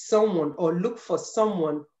at someone or look for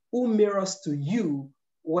someone who mirrors to you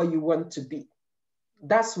what you want to be.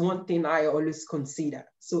 That's one thing I always consider.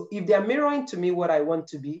 So if they're mirroring to me what I want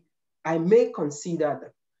to be, I may consider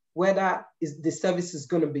them, whether the service is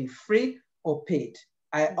going to be free or paid.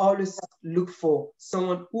 I always look for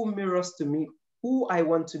someone who mirrors to me who I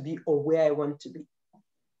want to be or where I want to be.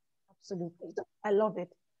 Absolutely. I love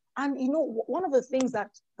it. And one of the things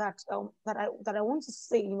that I want to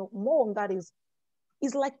say, more on that is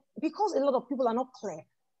like, because a lot of people are not clear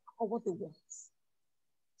on what they want.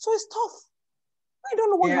 So it's tough. You don't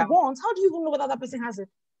know what you want. How do you even know whether that person has it?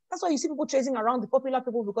 That's why you see people chasing around the popular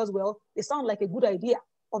people because, well, they sound like a good idea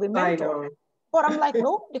of a mentor. But I'm like,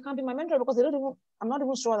 no, they can't be my mentor because I'm not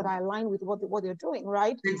even sure that I align with what they're doing,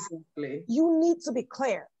 right? Exactly. You need to be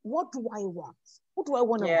clear. What do I want? Who do I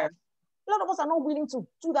want to be? A lot of us are not willing to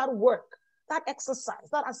do that work, that exercise,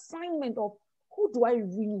 that assignment of who do I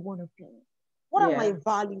really want to be? What are my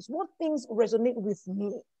values? What things resonate with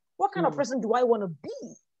me? What kind of person do I want to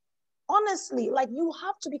be? Honestly, like, you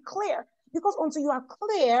have to be clear, because until you are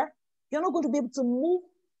clear, you're not going to be able to move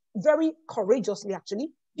very courageously.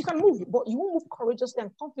 Actually, you can move, but you won't move courageously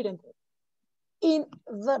and confidently in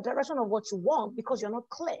the direction of what you want because you're not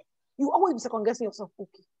clear. You always be second guessing yourself.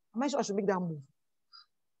 Okay, am I sure I should make that move?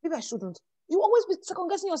 Maybe I shouldn't. You always be second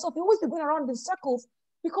guessing yourself. You always be going around in circles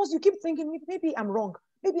because you keep thinking, maybe I'm wrong.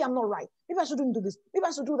 Maybe I'm not right. Maybe I shouldn't do this. Maybe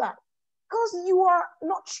I should do that. Because you are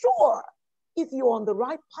not sure if you're on the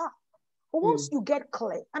right path. But once you get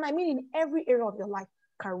clear, and I mean in every area of your life,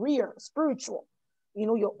 career, spiritual,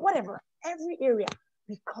 your whatever, every area,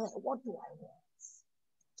 be clear. What do I want?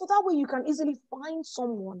 So that way you can easily find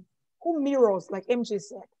someone who mirrors, like MJ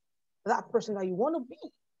said, that person that you want to be.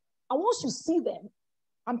 And once you see them,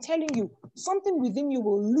 I'm telling you, something within you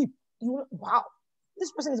will leap. Wow,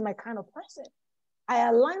 this person is my kind of person. I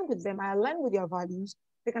align with them. I align with their values.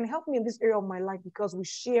 They can help me in this area of my life because we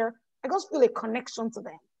share. I just feel a connection to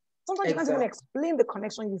them. Sometimes you can't even explain the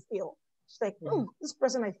connection you feel. It's like, this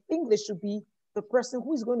person, I think they should be the person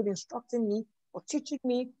who is going to be instructing me or teaching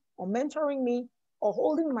me or mentoring me or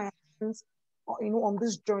holding my hands or, on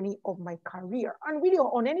this journey of my career. And really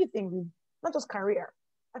on anything, really, not just career.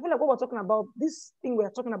 I feel like what we're talking about, this thing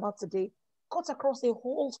we're talking about today, cuts across a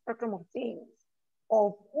whole spectrum of things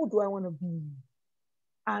of who do I want to be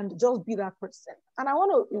and just be that person. And I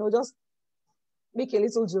want to, just make a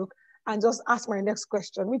little joke. and just ask my next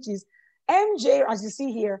question, which is MJ, as you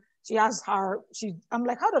see here, she has I'm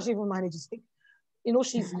like, how does she even manage this thing? You know,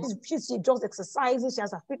 she just exercises, she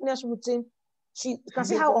has a fitness routine. You can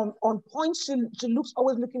see how on point she looks,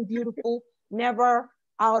 always looking beautiful, never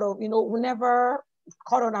out of, never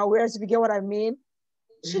caught unawares, if you get what I mean.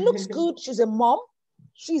 She looks good. She's a mom.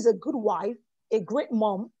 She's a good wife, a great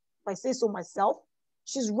mom, if I say so myself.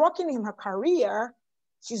 She's rocking in her career.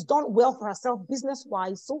 She's done well for herself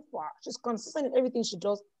business-wise so far. She's consistent in everything she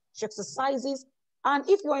does. She exercises. And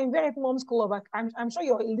if you're in Very Moms Club, I'm sure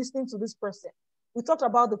you're listening to this person. We talked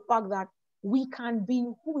about the fact that we can be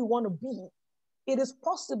who we want to be. It is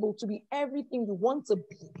possible to be everything you want to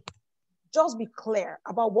be. Just be clear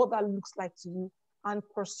about what that looks like to you and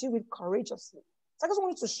pursue it courageously. So I just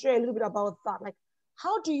wanted to share a little bit about that. Like,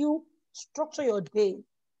 how do you structure your day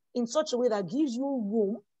in such a way that gives you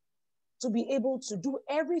room to be able to do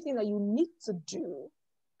everything that you need to do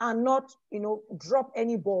and not, drop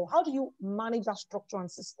any ball? How do you manage that structure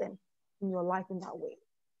and system in your life in that way?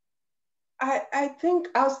 I think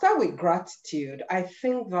I'll start with gratitude. I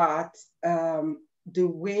think that the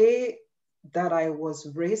way that I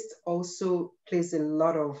was raised also plays a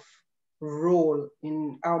lot of role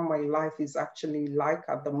in how my life is actually like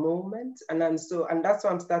at the moment. And that's why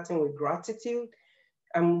I'm starting with gratitude.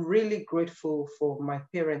 I'm really grateful for my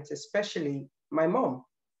parents, especially my mom.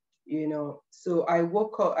 So I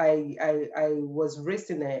woke up, I was raised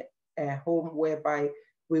in a home whereby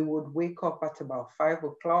we would wake up at about 5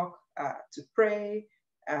 o'clock to pray,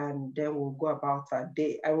 and then we'll go about our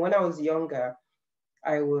day. And when I was younger,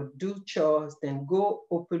 I would do chores, then go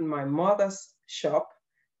open my mother's shop,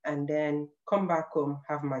 and then come back home,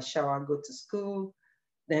 have my shower, go to school,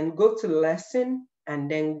 then go to lesson, and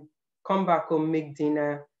then come back home, make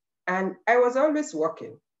dinner. And I was always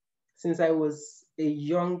working since I was a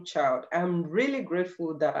young child. I'm really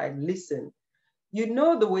grateful that I listened. You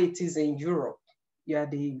know the way it is in Europe. You are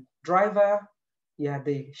the driver, you are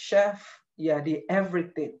the chef, you are the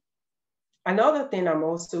everything. Another thing I'm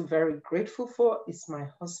also very grateful for is my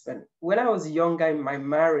husband. When I was younger in my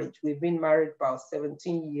marriage, we've been married about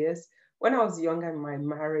 17 years. When I was younger in my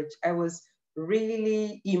marriage, I was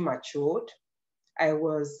really immature. I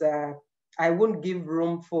wouldn't give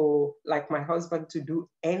room for like my husband to do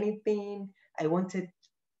anything. I wanted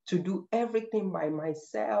to do everything by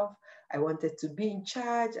myself. I wanted to be in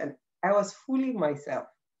charge, and I was fully myself.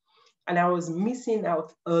 And I was missing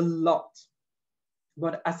out a lot.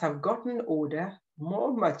 But as I've gotten older,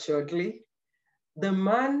 more maturely, the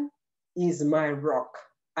man is my rock.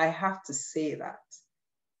 I have to say that.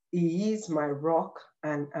 He is my rock,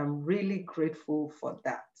 and I'm really grateful for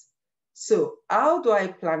that. So how do I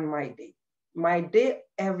plan my day? My day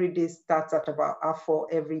every day starts at about 4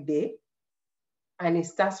 every day. And it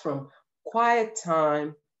starts from quiet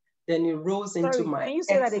time, then it rolls into my... Can you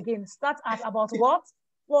say that again? Start at about what?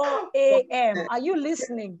 4 a.m. Are you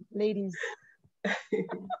listening, ladies?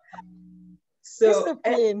 So,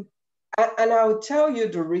 and I'll tell you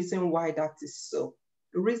the reason why that is so.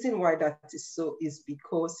 The reason why that is so is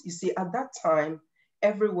because, you see, at that time,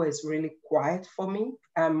 everywhere is really quiet for me.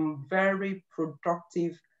 I'm very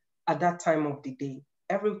productive at that time of the day.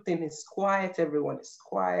 Everything is quiet, everyone is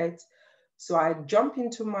quiet. So I jump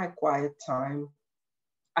into my quiet time.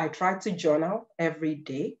 I try to journal every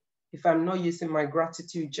day. If I'm not using my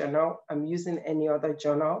gratitude journal, I'm using any other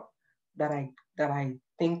journal that I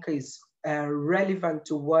think is relevant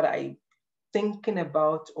to what I'm thinking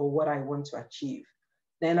about or what I want to achieve.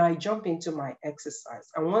 Then I jump into my exercise.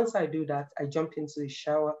 And once I do that, I jump into the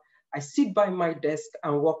shower. I sit by my desk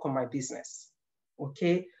and work on my business.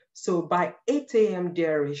 Okay. So by 8 a.m.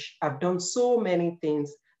 there-ish, I've done so many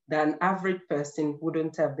things that an average person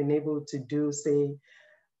wouldn't have been able to do, say,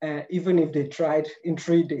 even if they tried in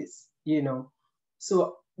 3 days,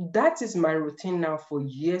 So that is my routine now for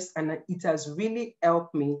years, and it has really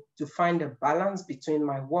helped me to find a balance between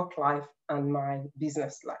my work life and my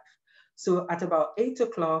business life. So at about 8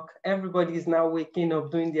 o'clock, everybody is now waking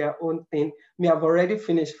up, doing their own thing. Me, I've already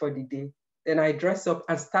finished for the day. Then I dress up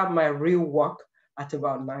and start my real work at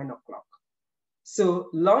about 9 o'clock. So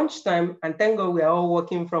lunchtime, and thank God we are all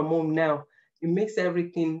working from home now, it makes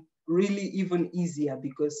everything really even easier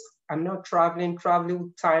because I'm not traveling.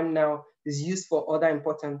 Traveling time now is used for other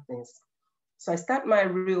important things. So I start my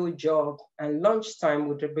real job, and lunchtime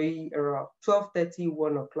would be around 12:30,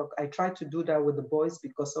 1 o'clock. I try to do that with the boys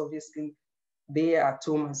because obviously they are at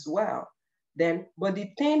home as well. But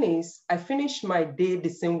the thing is, I finish my day the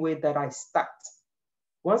same way that I start.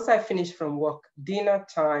 Once I finish from work, dinner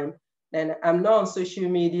time, then I'm not on social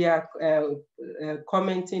media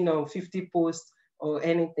commenting on 50 posts or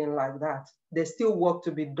anything like that. There's still work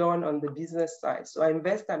to be done on the business side. So I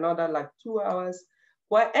invest another like 2 hours.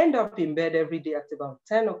 Well, I end up in bed every day at about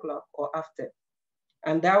 10 o'clock or after.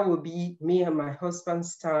 And that will be me and my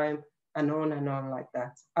husband's time and on like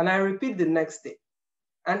that. And I repeat the next day.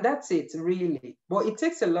 And that's it, really. But it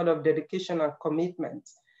takes a lot of dedication and commitment.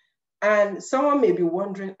 And someone may be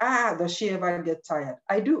wondering, does she ever get tired?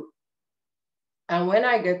 I do. And when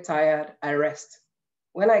I get tired, I rest.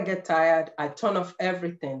 When I get tired, I turn off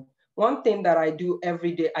everything. One thing that I do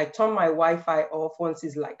every day, I turn my Wi-Fi off once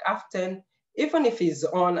it's like after 10. Even if it's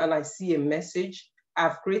on and I see a message,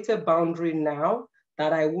 I've created a boundary now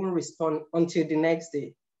that I won't respond until the next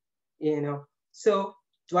day, So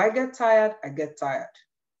do I get tired? I get tired.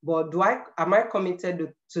 But am I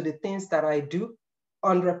committed to the things that I do?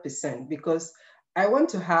 100%, because I want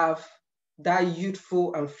to have that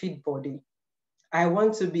youthful and fit body. I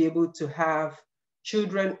want to be able to have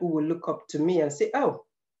children who will look up to me and say, oh,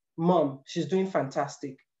 mom, she's doing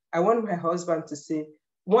fantastic. I want my husband to say,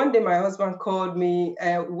 one day my husband called me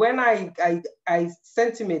when I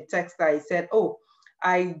sent him a text. I said, oh,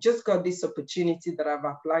 I just got this opportunity that I've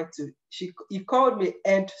applied to. He called me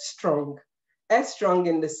headstrong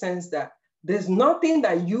in the sense that there's nothing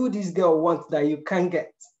that this girl wants that you can't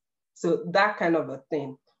get. So that kind of a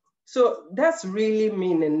thing. So that's really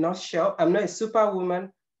me in a nutshell. I'm not a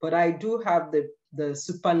superwoman, but I do have the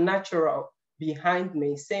supernatural behind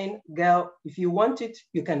me saying, girl, if you want it,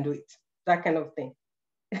 you can do it. That kind of thing.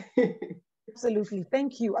 Absolutely.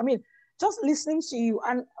 Thank you. I mean, just listening to you,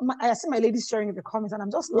 and I see my ladies sharing in the comments, and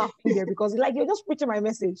I'm just laughing there because like you're just preaching my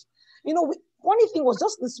message. Funny thing was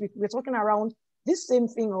just this week, we were talking around this same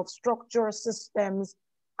thing of structure, systems,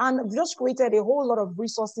 and we just created a whole lot of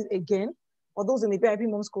resources again for those in the VIP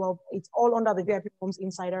Moms Club. It's all under the VIP Moms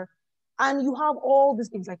Insider. And you have all these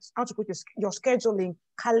things like how to put your scheduling,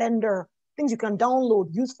 calendar, things you can download,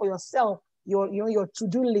 use for yourself, your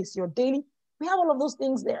to-do list, your daily. We have all of those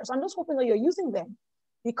things there. So I'm just hoping that you're using them,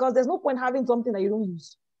 because there's no point having something that you don't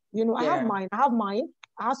use. I have mine.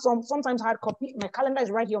 I have sometimes hard copy. My calendar is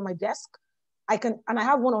right here on my desk. I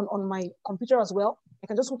have one on my computer as well. I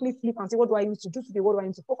can just quickly flip and say, what do I need to do today? What do I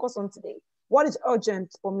need to focus on today? What is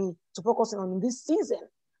urgent for me to focus on in this season?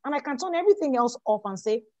 And I can turn everything else off and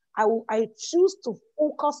say, I choose to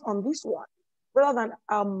focus on this one rather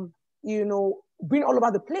than, being all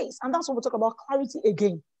over the place. And that's what we talk about clarity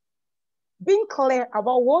again. Being clear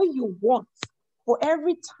about what you want for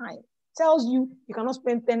every time tells you cannot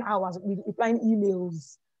spend 10 hours replying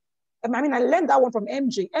emails. I mean, I learned that one from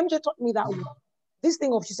MJ. MJ taught me that one. This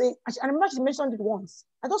thing of, I remember she mentioned it once.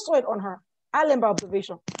 I just saw it on her. I learned by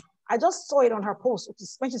observation. I just saw it on her post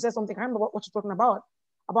when she said something. I remember what she's talking about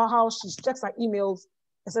how she checks her emails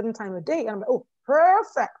a certain time of day. And I'm like, oh,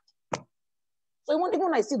 perfect. So even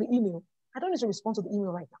when I see the email, I don't need to respond to the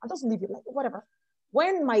email right now. I'll just leave it like whatever.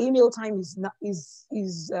 When my email time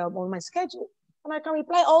is on my schedule, and I can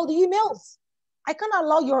reply all the emails. I can't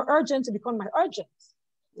allow your urgent to become my urgent,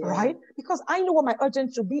 right? Because I know what my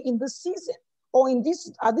urgent should be in this season or in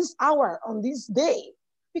at this hour on this day.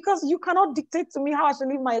 Because you cannot dictate to me how I should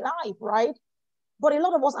live my life, right? But a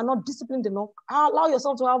lot of us are not disciplined enough. Allow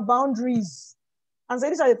yourself to have boundaries and say,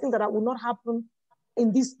 these are the things that will not happen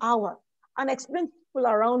in this hour. And explain to people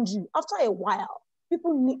around you. After a while,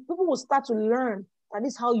 people will start to learn that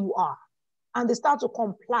this is how you are. And they start to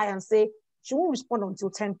comply and say, she won't respond until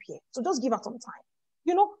 10 p.m. So just give her some time.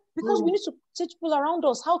 Because we need to teach people around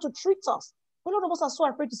us how to treat us. A lot of us are so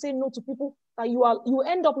afraid to say no to people that you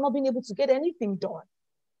end up not being able to get anything done.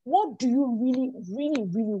 What do you really, really,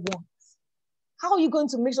 really want? How are you going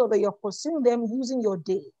to make sure that you're pursuing them using your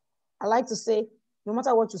day? I like to say, no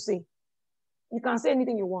matter what you say, you can say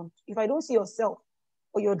anything you want. If I don't see yourself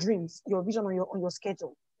or your dreams, your vision on your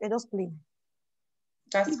schedule, you're just playing.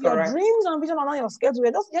 That's if correct. Your dreams and vision are not on your schedule,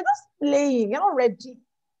 you're just playing. You're not ready.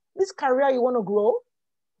 This career you want to grow,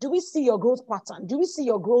 do we see your growth pattern? Do we see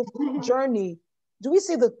your growth journey? Do we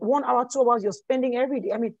see the 1 hour, 2 hours you're spending every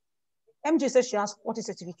day? I mean, MJ says she has 40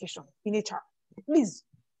 certification in HR. Please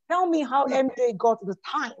tell me how MJ got the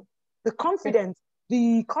time, the confidence,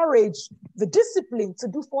 the courage, the discipline to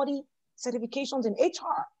do 40 certifications in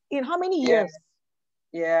HR in how many years?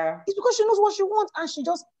 Yeah. It's because she knows what she wants and she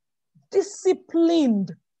just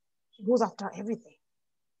disciplined. She goes after everything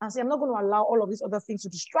and say, I'm not going to allow all of these other things to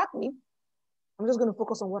distract me. I'm just going to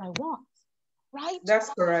focus on what I want. Right? That's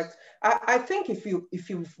correct. I think if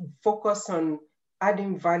you focus on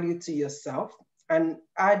adding value to yourself and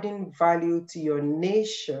adding value to your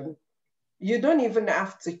nation, you don't even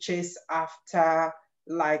have to chase after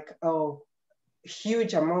like a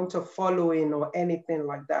huge amount of following or anything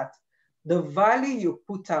like that. The value you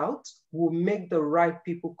put out will make the right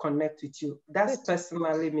people connect with you. That's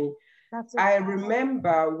personally me. That's I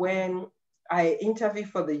remember when I interviewed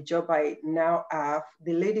for the job I now have,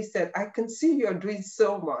 the lady said, I can see you're doing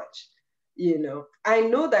so much. You know, I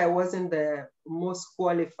know that I wasn't the most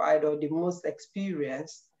qualified or the most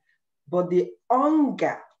experienced, but the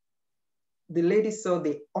hunger, the lady saw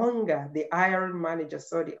the hunger, the hiring manager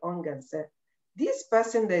saw the hunger and said, this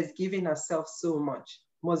person that is giving herself so much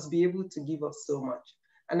must be able to give us so much.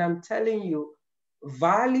 And I'm telling you,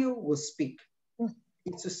 value will speak.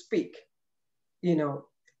 It will speak. You know,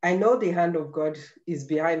 I know the hand of God is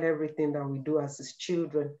behind everything that we do as his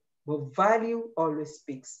children, but value always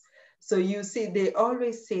speaks. So you see, they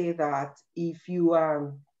always say that if you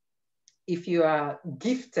are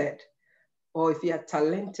gifted or if you are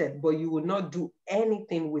talented, but you will not do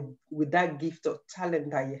anything with that gift or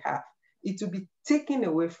talent that you have, it will be taken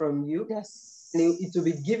away from you. Yes. And it will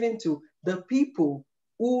be given to the people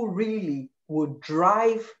who really will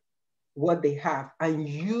drive what they have and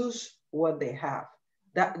use what they have.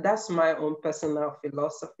 That's my own personal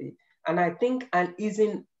philosophy. And I think, and is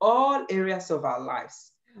in all areas of our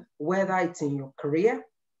lives, whether it's in your career,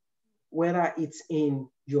 whether it's in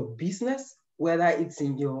your business, whether it's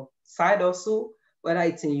in your side hustle, whether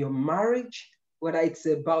it's in your marriage, whether it's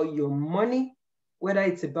about your money, whether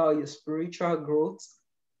it's about your spiritual growth.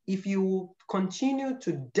 If you continue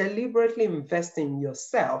to deliberately invest in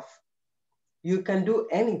yourself, you can do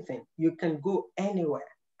anything. You can go anywhere.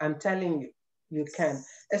 I'm telling you, you can,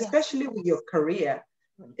 especially with your career.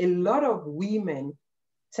 A lot of women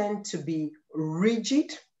tend to be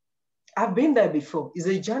rigid. I've been there before. It's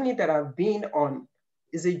a journey that I've been on.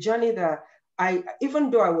 It's a journey that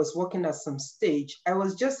even though I was working at some stage, I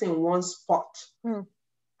was just in one spot.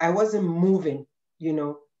 I wasn't moving, you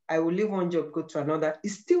know. I will leave one job, go to another.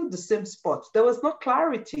 It's still the same spot. There was no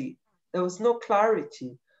clarity. There was no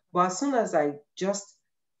clarity. But as soon as I just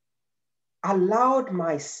allowed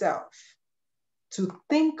myself to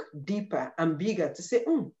think deeper and bigger, to say,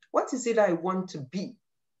 what is it I want to be?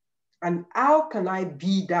 And how can I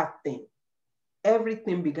be that thing?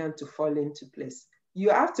 Everything began to fall into place. You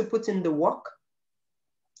have to put in the work.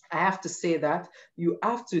 I have to say that. You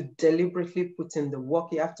have to deliberately put in the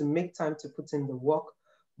work. You have to make time to put in the work.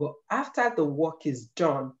 But after the work is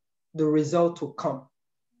done, the result will come.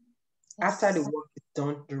 Yes. After the work is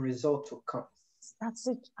done, the result will come. That's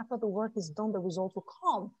it. After the work is done, the result will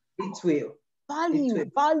come. It will. Value.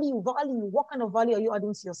 What kind of value are you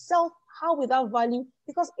adding to yourself? How without value?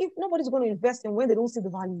 Because if nobody's going to invest in when they don't see the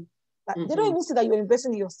value, they don't even see that you're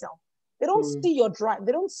investing in yourself. They don't see your drive.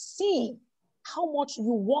 They don't see how much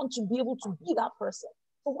you want to be able to be that person.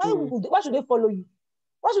 So why should they follow you?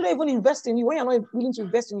 Why should they even invest in you when you're not willing to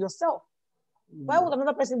invest in yourself? Why would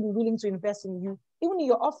another person be willing to invest in you? Even in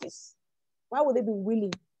your office, why would they be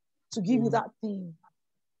willing to give you that thing?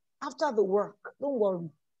 After the work, don't worry.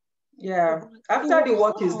 Yeah, after the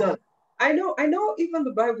work is done. I know even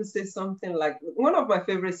the Bible says something like, one of my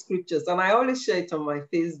favorite scriptures, and I always share it on my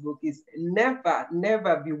Facebook, is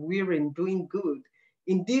never be weary in doing good.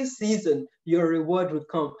 In this season, your reward will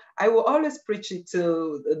come. I will always preach it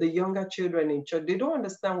to the younger children in church. They don't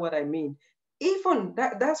understand what I mean. Even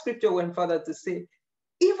that scripture went further to say,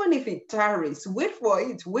 even if it tarries, wait for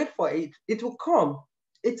it, it will come.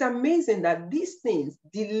 It's amazing that these things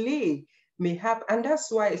delay may happen. And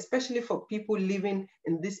that's why, especially for people living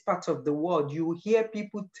in this part of the world, you hear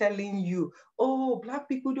people telling you, oh, Black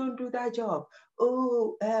people don't do that job.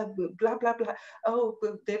 Oh, blah, blah, blah. Oh,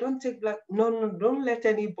 they don't take Black. No, don't let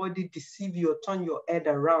anybody deceive you or turn your head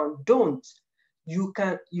around. Don't. You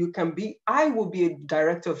can be, I will be a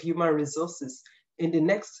director of human resources in the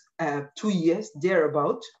next 2 years,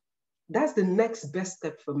 thereabout. That's the next best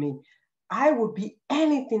step for me. I will be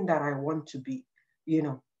anything that I want to be, you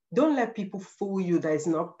know. Don't let people fool you that it's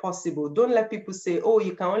not possible. Don't let people say, oh,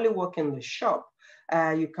 you can only work in the shop.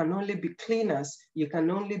 You can only be cleaners. You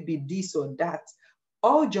can only be this or that.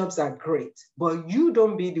 All jobs are great, but you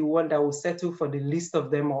don't be the one that will settle for the least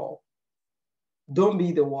of them all. Don't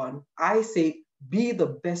be the one. I say, be the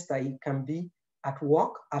best that you can be at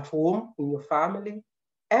work, at home, in your family.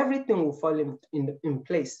 Everything will fall in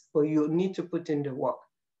place, but you need to put in the work.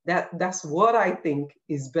 That's what I think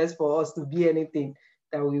is best for us to be anything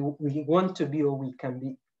that we want to be or we can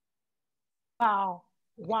be. Wow.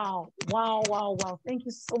 Thank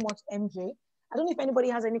you so much, MJ. I don't know if anybody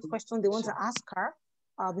has any questions they want to ask her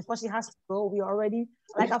before she has to go. We already,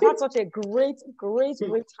 I've had such a great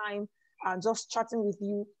time just chatting with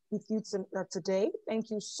you today. Thank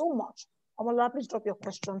you so much. Amola, please drop your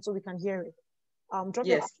question so we can hear it. Drop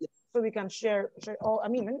your so we can share. Oh, I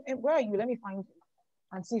mean, where are you? Let me find you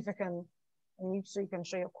and see if I can And so you can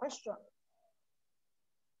share your question.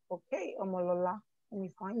 Okay, Omolola, let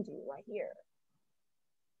me find you right here.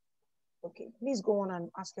 Okay, please go on and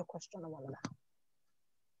ask your question, Omolola.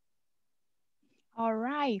 All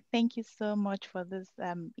right. Thank you so much for this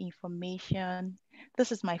information.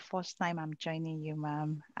 This is my first time I'm joining you,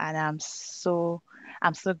 ma'am, and I'm so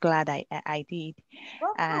glad I did.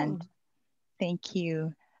 And Welcome. thank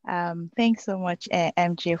you. Thanks so much,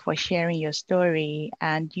 MJ, for sharing your story.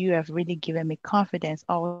 And you have really given me confidence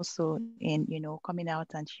also in, coming out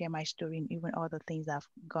and share my story and even all the things I've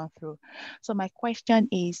gone through. So my question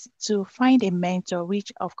is to find a mentor,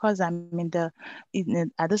 which of course at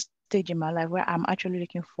this stage in my life where I'm actually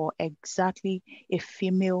looking for exactly a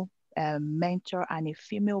female mentor and a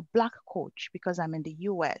female Black coach because I'm in the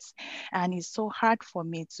US, and it's so hard for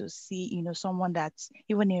me to see someone that's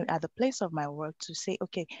even at the place of my work to say,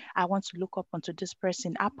 okay, I want to look up onto this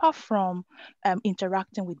person apart from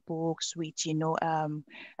interacting with books, with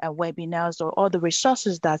webinars, or all the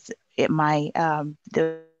resources that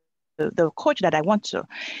the coach that I want to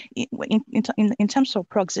in terms of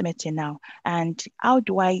proximity now. And how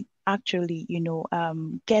do I actually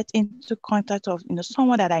get into contact of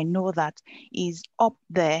someone that I know that is up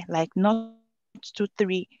there, like not 2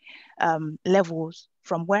 3 levels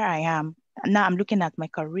from where I am. Now I'm looking at my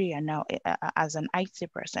career now as an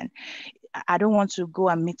IT person. I don't want to go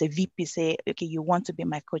and meet a VP, say, okay, you want to be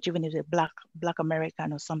my coach, even if it's a black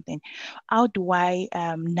American or something. How do I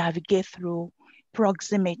navigate through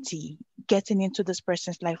proximity, getting into this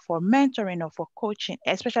person's life for mentoring or for coaching,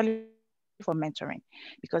 especially for mentoring?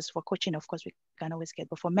 Because for coaching, of course, we can always get,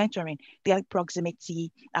 but for mentoring, the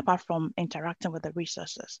proximity apart from interacting with the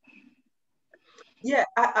resources. Yeah,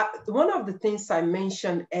 one of the things I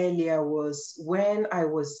mentioned earlier was when I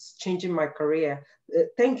was changing my career.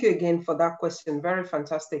 Thank you again for that question. Very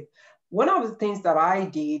fantastic. One of the things that I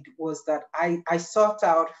did was that I sought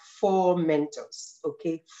out 4 mentors,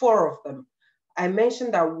 okay, 4 of them. I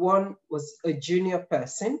mentioned that one was a junior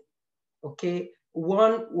person, okay,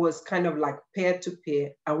 one was kind of like peer to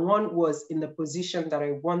peer, and one was in the position that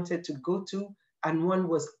I wanted to go to, and one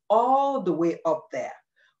was all the way up there.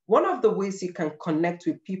 One of the ways you can connect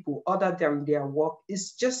with people other than their work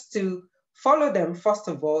is just to follow them. First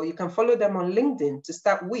of all, you can follow them on LinkedIn to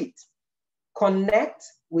start with. Connect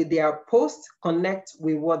with their posts, connect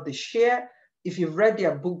with what they share. If you've read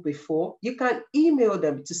their book before, you can email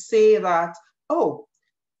them to say that, oh,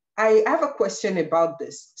 I have a question about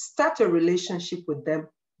this. Start a relationship with them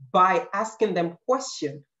by asking them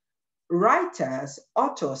questions. Writers,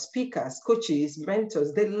 authors, speakers, coaches,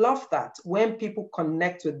 mentors, they love that when people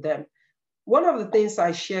connect with them. One of the things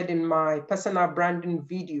I shared in my personal branding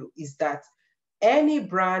video is that any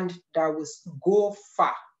brand that will go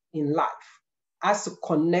far in life has to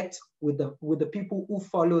connect with the people who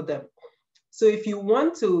follow them. So if you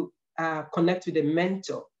want to connect with a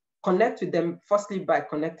mentor, connect with them firstly by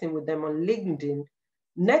connecting with them on LinkedIn,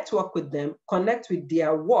 network with them, connect with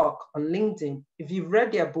their work on LinkedIn. If you've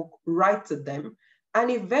read their book, write to them.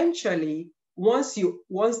 And eventually, once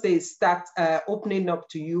they start opening up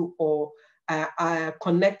to you or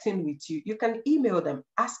connecting with you, you can email them,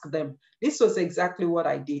 ask them. This was exactly what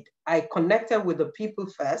I did. I connected with the people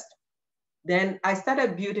first. Then I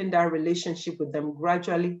started building that relationship with them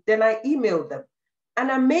gradually. Then I emailed them.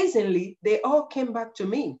 And amazingly, they all came back to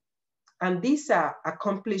me. And these are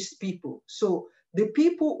accomplished people. So the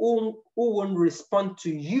people who won't respond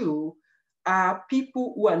to you are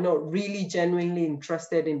people who are not really genuinely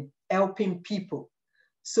interested in helping people.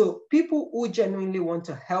 So people who genuinely want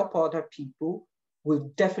to help other people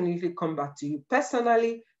will definitely come back to you.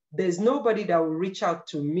 Personally, there's nobody that will reach out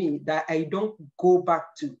to me that I don't go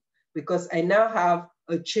back to, because I now have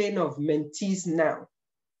a chain of mentees now.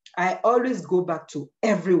 I always go back to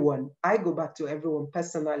everyone. I go back to everyone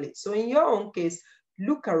personally. So in your own case,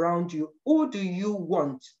 look around you. Who do you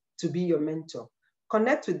want to be your mentor?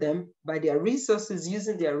 Connect with them by their resources,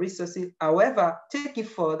 using their resources. However, take it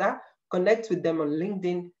further, connect with them on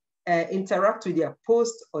LinkedIn, interact with their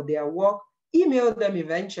posts or their work, email them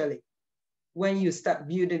eventually when you start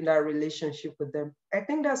building that relationship with them. I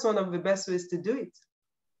think that's one of the best ways to do it.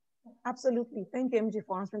 Absolutely. Thank you, MG,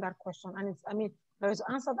 for answering that question. And there's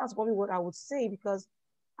an answer. That's probably what I would say, because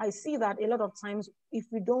I see that a lot of times, if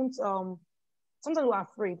we don't, sometimes we're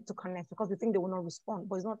afraid to connect because we think they will not respond,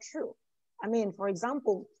 but it's not true. For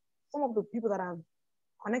example, some of the people that I've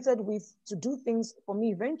connected with to do things for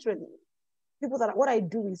me eventually, what I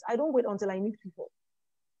do is I don't wait until I need people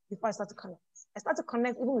before I start to connect. I start to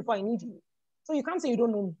connect even before I need you. So you can't say you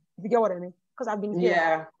don't know me, if you get what I mean. Because I've been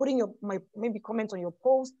here, putting my maybe comments on your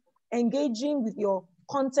post, engaging with your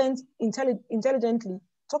content intelligently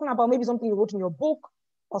talking about maybe something you wrote in your book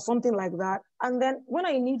or something like that. And then when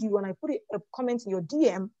I need you and I put a comment in your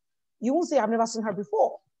DM, you won't say, I've never seen her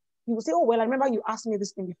before. You will say, oh, well, I remember you asked me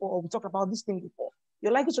this thing before, or we talked about this thing before.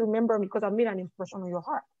 You're likely to remember me because I've made an impression on your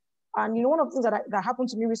heart. And you know, one of the things that happened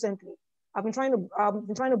to me recently, I've been trying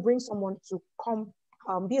to bring someone to come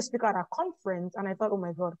be a speaker at a conference, and I thought, oh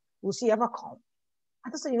my God, will she ever come? I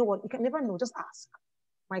just said, you know what, you can never know, just ask.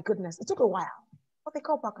 My goodness, it took a while, but they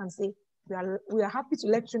call back and say, we are happy to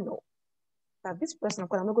let you know that this person,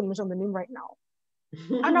 I'm not going to mention the name right now,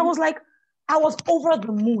 and I was like, I was over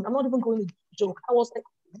the moon. I'm not even going to joke. I was like,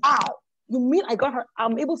 wow, you mean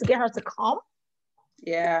I'm able to get her to come?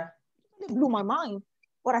 Yeah. It blew my mind.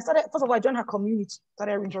 But first of all, I joined her community,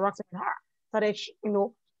 started interacting with her, started,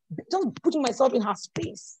 just putting myself in her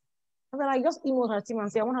space. And then I just emailed her team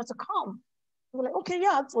and said, I want her to come. They were like, okay,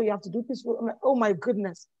 yeah, that's what you have to do. Please. I'm like, oh my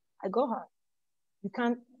goodness. I got her. You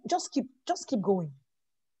can't, just keep going.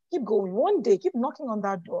 Keep going. One day, keep knocking on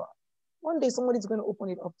that door. One day, somebody's going to open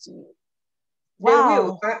it up to you. They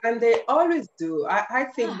Wow. will, and they always do. I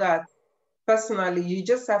think that personally, you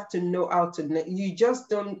just have to know how to, you just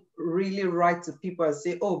don't really write to people and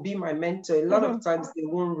say, oh, be my mentor. A lot of times they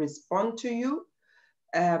won't respond to you.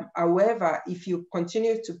 However, if you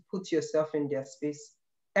continue to put yourself in their space,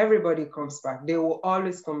 everybody comes back. They will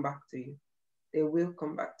always come back to you. They will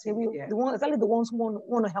come back to you. Yeah. Exactly the ones who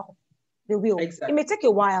want to help. They will. Exactly. It may take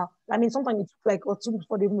a while. I mean, sometimes it took like 2 weeks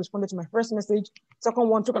before they even responded to my first message. Second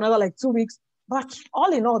one took another like 2 weeks. But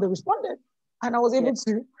all in all, they responded. And I was able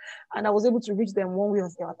to reach them one way or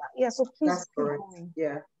the other. Yeah, so please That's keep correct. going.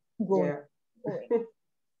 Yeah. Keep going. Yeah.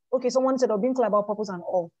 Okay, someone said, being clear about purpose and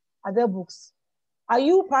all. Are there books? Are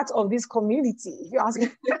you part of this community? If you're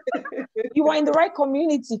asking, you are in the right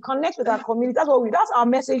community. Connect with our community. That's our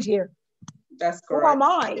message here. That's correct. Who am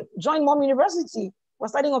I? Join Mom University. We're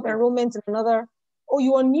starting up enrollment in another. Oh,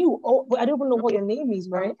 you are new. Oh, but I don't even know what your name is,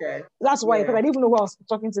 right? Okay. That's why, because I didn't even know who I was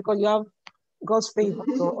talking to, because you have God's favor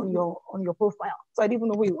on your profile. So I didn't even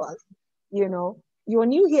know who you was. You are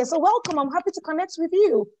new here. So welcome. I'm happy to connect with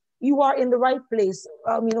you. You are in the right place.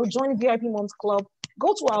 Join the VIP Moms Club.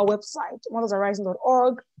 Go to our website,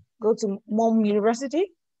 mothersarising.org. Go to Mom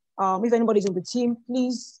University. If anybody's in the team,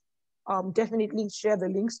 please definitely share the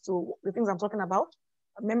links to the things I'm talking about.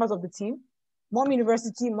 Members of the team. Mom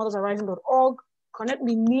University, mothersarising.org. Connect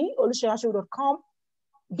with me, oluseye.com.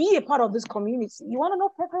 Be a part of this community. You want to know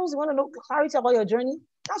purpose? You want to know clarity about your journey?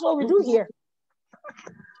 That's what we do here.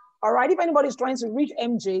 All right. If anybody's trying to reach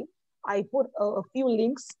MJ, I put a few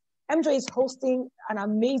links. MJ is hosting an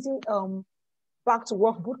amazing back to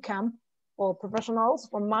work bootcamp for professionals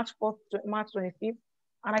from March 4th to March 25th.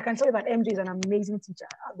 And I can tell you that MJ is an amazing teacher.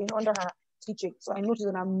 I've been under her teaching. So I know she's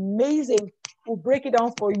an amazing, will break it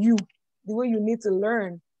down for you the way you need to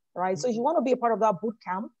learn. Right. So if you want to be a part of that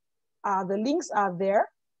bootcamp, the links are there.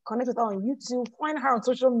 Connect with her on YouTube. Find her on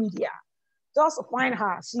social media. Just find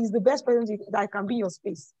her. She's the best person that can be your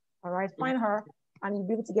space. All right. Find her and you'll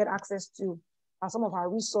be able to get access to some of her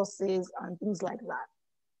resources and things like that.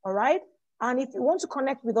 All right. And if you want to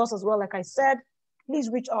connect with us as well, like I said, please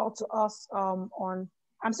reach out to us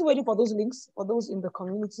I'm still waiting for those links for those in the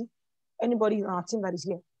community. Anybody in our team that is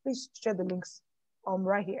here, please share the links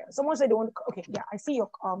right here. Someone said they want to, okay, yeah, I see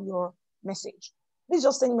your message. Please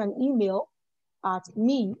just send me an email at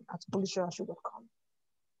me@oluseye.com.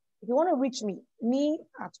 If you want to reach me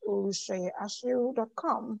at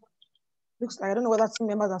oluseye.com. Looks like, I don't know whether team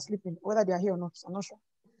members are sleeping, whether they are here or not. I'm not sure.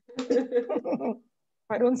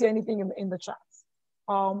 I don't see anything in the chat.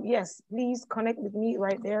 Yes, please connect with me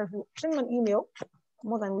right there. If you send me an email, I'm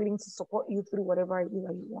more than willing to support you through whatever it is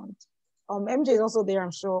that you want. MJ is also there,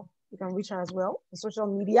 I'm sure. You can reach her as well on social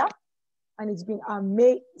media. And it's been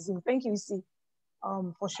amazing. Thank you, Isi,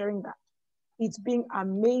 for sharing that. It's been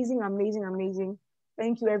amazing, amazing, amazing.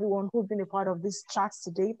 Thank you, everyone who's been a part of this chat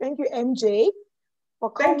today. Thank you, MJ, for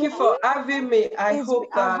coming. Thank you for having me. I hope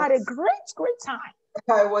that I had a great time.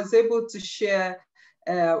 I was able to share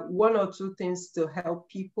one or two things to help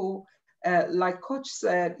people. Like Coach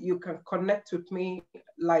said, you can connect with me.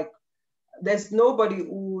 Like, there's nobody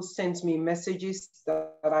who sends me messages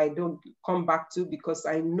that I don't come back to, because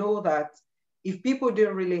I know that if people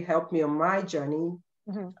didn't really help me on my journey,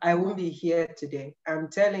 I won't be here today. I'm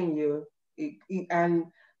telling you,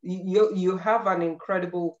 and you have an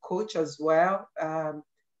incredible coach as well.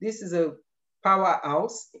 This is a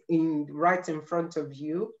powerhouse right in front of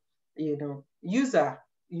you. User.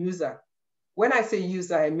 When I say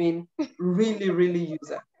user, I mean really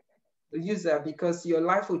user, because your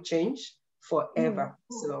life will change forever.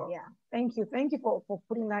 So yeah, thank you for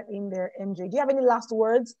putting that in there, MJ. Do you have any last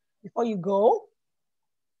words before you go?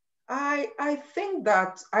 I think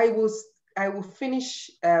that I will finish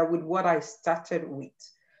with what I started with.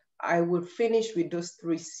 I will finish with those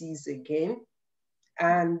 3 C's again.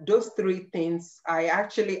 And those 3 things, I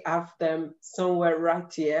actually have them somewhere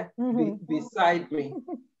right here beside me.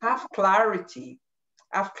 Have clarity.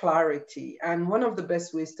 Have clarity. And one of the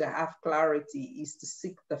best ways to have clarity is to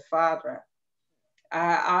seek the Father.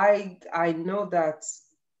 I know that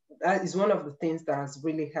is one of the things that has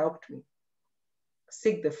really helped me.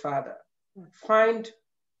 Seek the Father.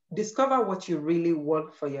 Discover what you really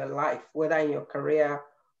want for your life, whether in your career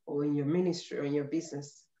or in your ministry or in your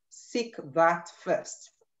business. Seek that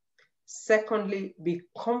first. Secondly, be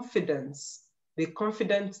confident. Be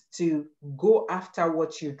confident to go after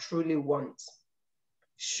what you truly want.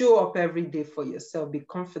 Show up every day for yourself. Be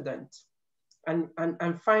confident.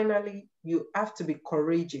 And finally, you have to be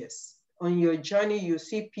courageous. On your journey, you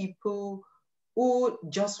see people who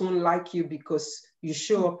just won't like you because you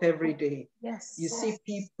show up every day. Yes. You see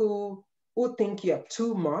people who think you're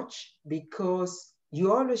too much because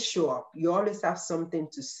you always show up. You always have something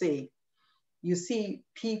to say. You see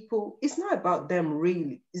people, it's not about them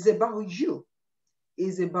really. It's about you.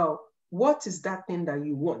 It's about what is that thing that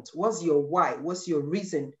you want? What's your why? What's your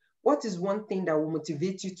reason? What is one thing that will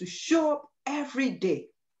motivate you to show up every day?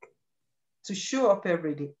 To show up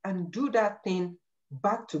every day and do that thing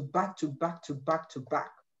back to back to back to back to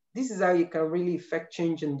back. This is how you can really affect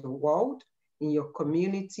change in the world, in your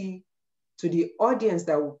community, to the audience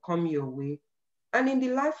that will come your way, and in the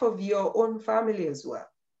life of your own family as well.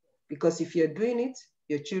 Because if you're doing it,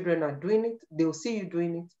 your children are doing it, they'll see you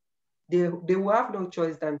doing it, they will have no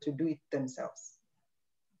choice than to do it themselves.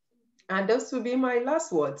 And those will be my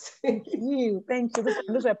last words. Thank you. Thank you.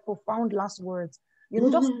 Those are profound last words. You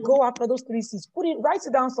know, just go after those 3 C's. Write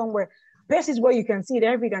it down somewhere. Best is where you can see it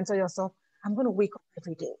every day and tell yourself, I'm going to wake up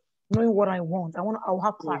every day knowing what I want. I'll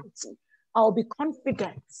have clarity. I'll be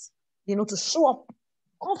confident, you know, to show up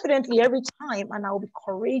confidently every time, and I'll be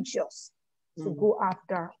courageous to go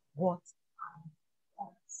after what I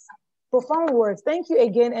want. Profound words. Thank you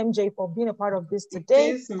again, MJ, for being a part of this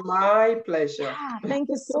today. It is my pleasure. Thank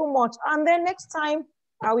you so much. And then next time,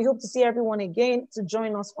 we hope to see everyone again to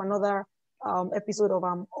join us for another episode of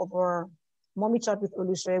our Mommy Chat with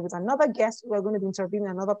Oluseye with another guest. We're going to be interviewing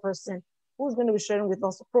another person who's going to be sharing with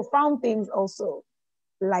us profound things also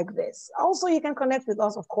like this. Also, you can connect with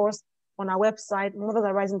us, of course, on our website,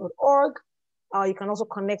 mothersarising.org. You can also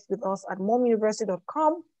connect with us at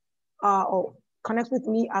momuniversity.com or connect with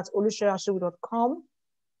me at oluseyeashewu.com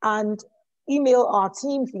and email our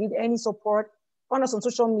team if you need any support. Find us on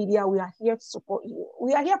social media. We are here to support you.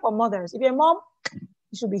 We are here for mothers. If you're a mom,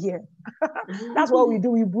 you should be here. That's what we do.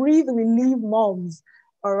 We breathe, we live moms.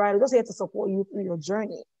 All right, we're just here to support you through your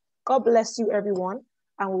journey. God bless you, everyone,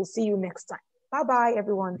 and we'll see you next time. Bye-bye,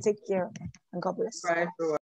 everyone. Take care, and God bless you. Bye, everyone.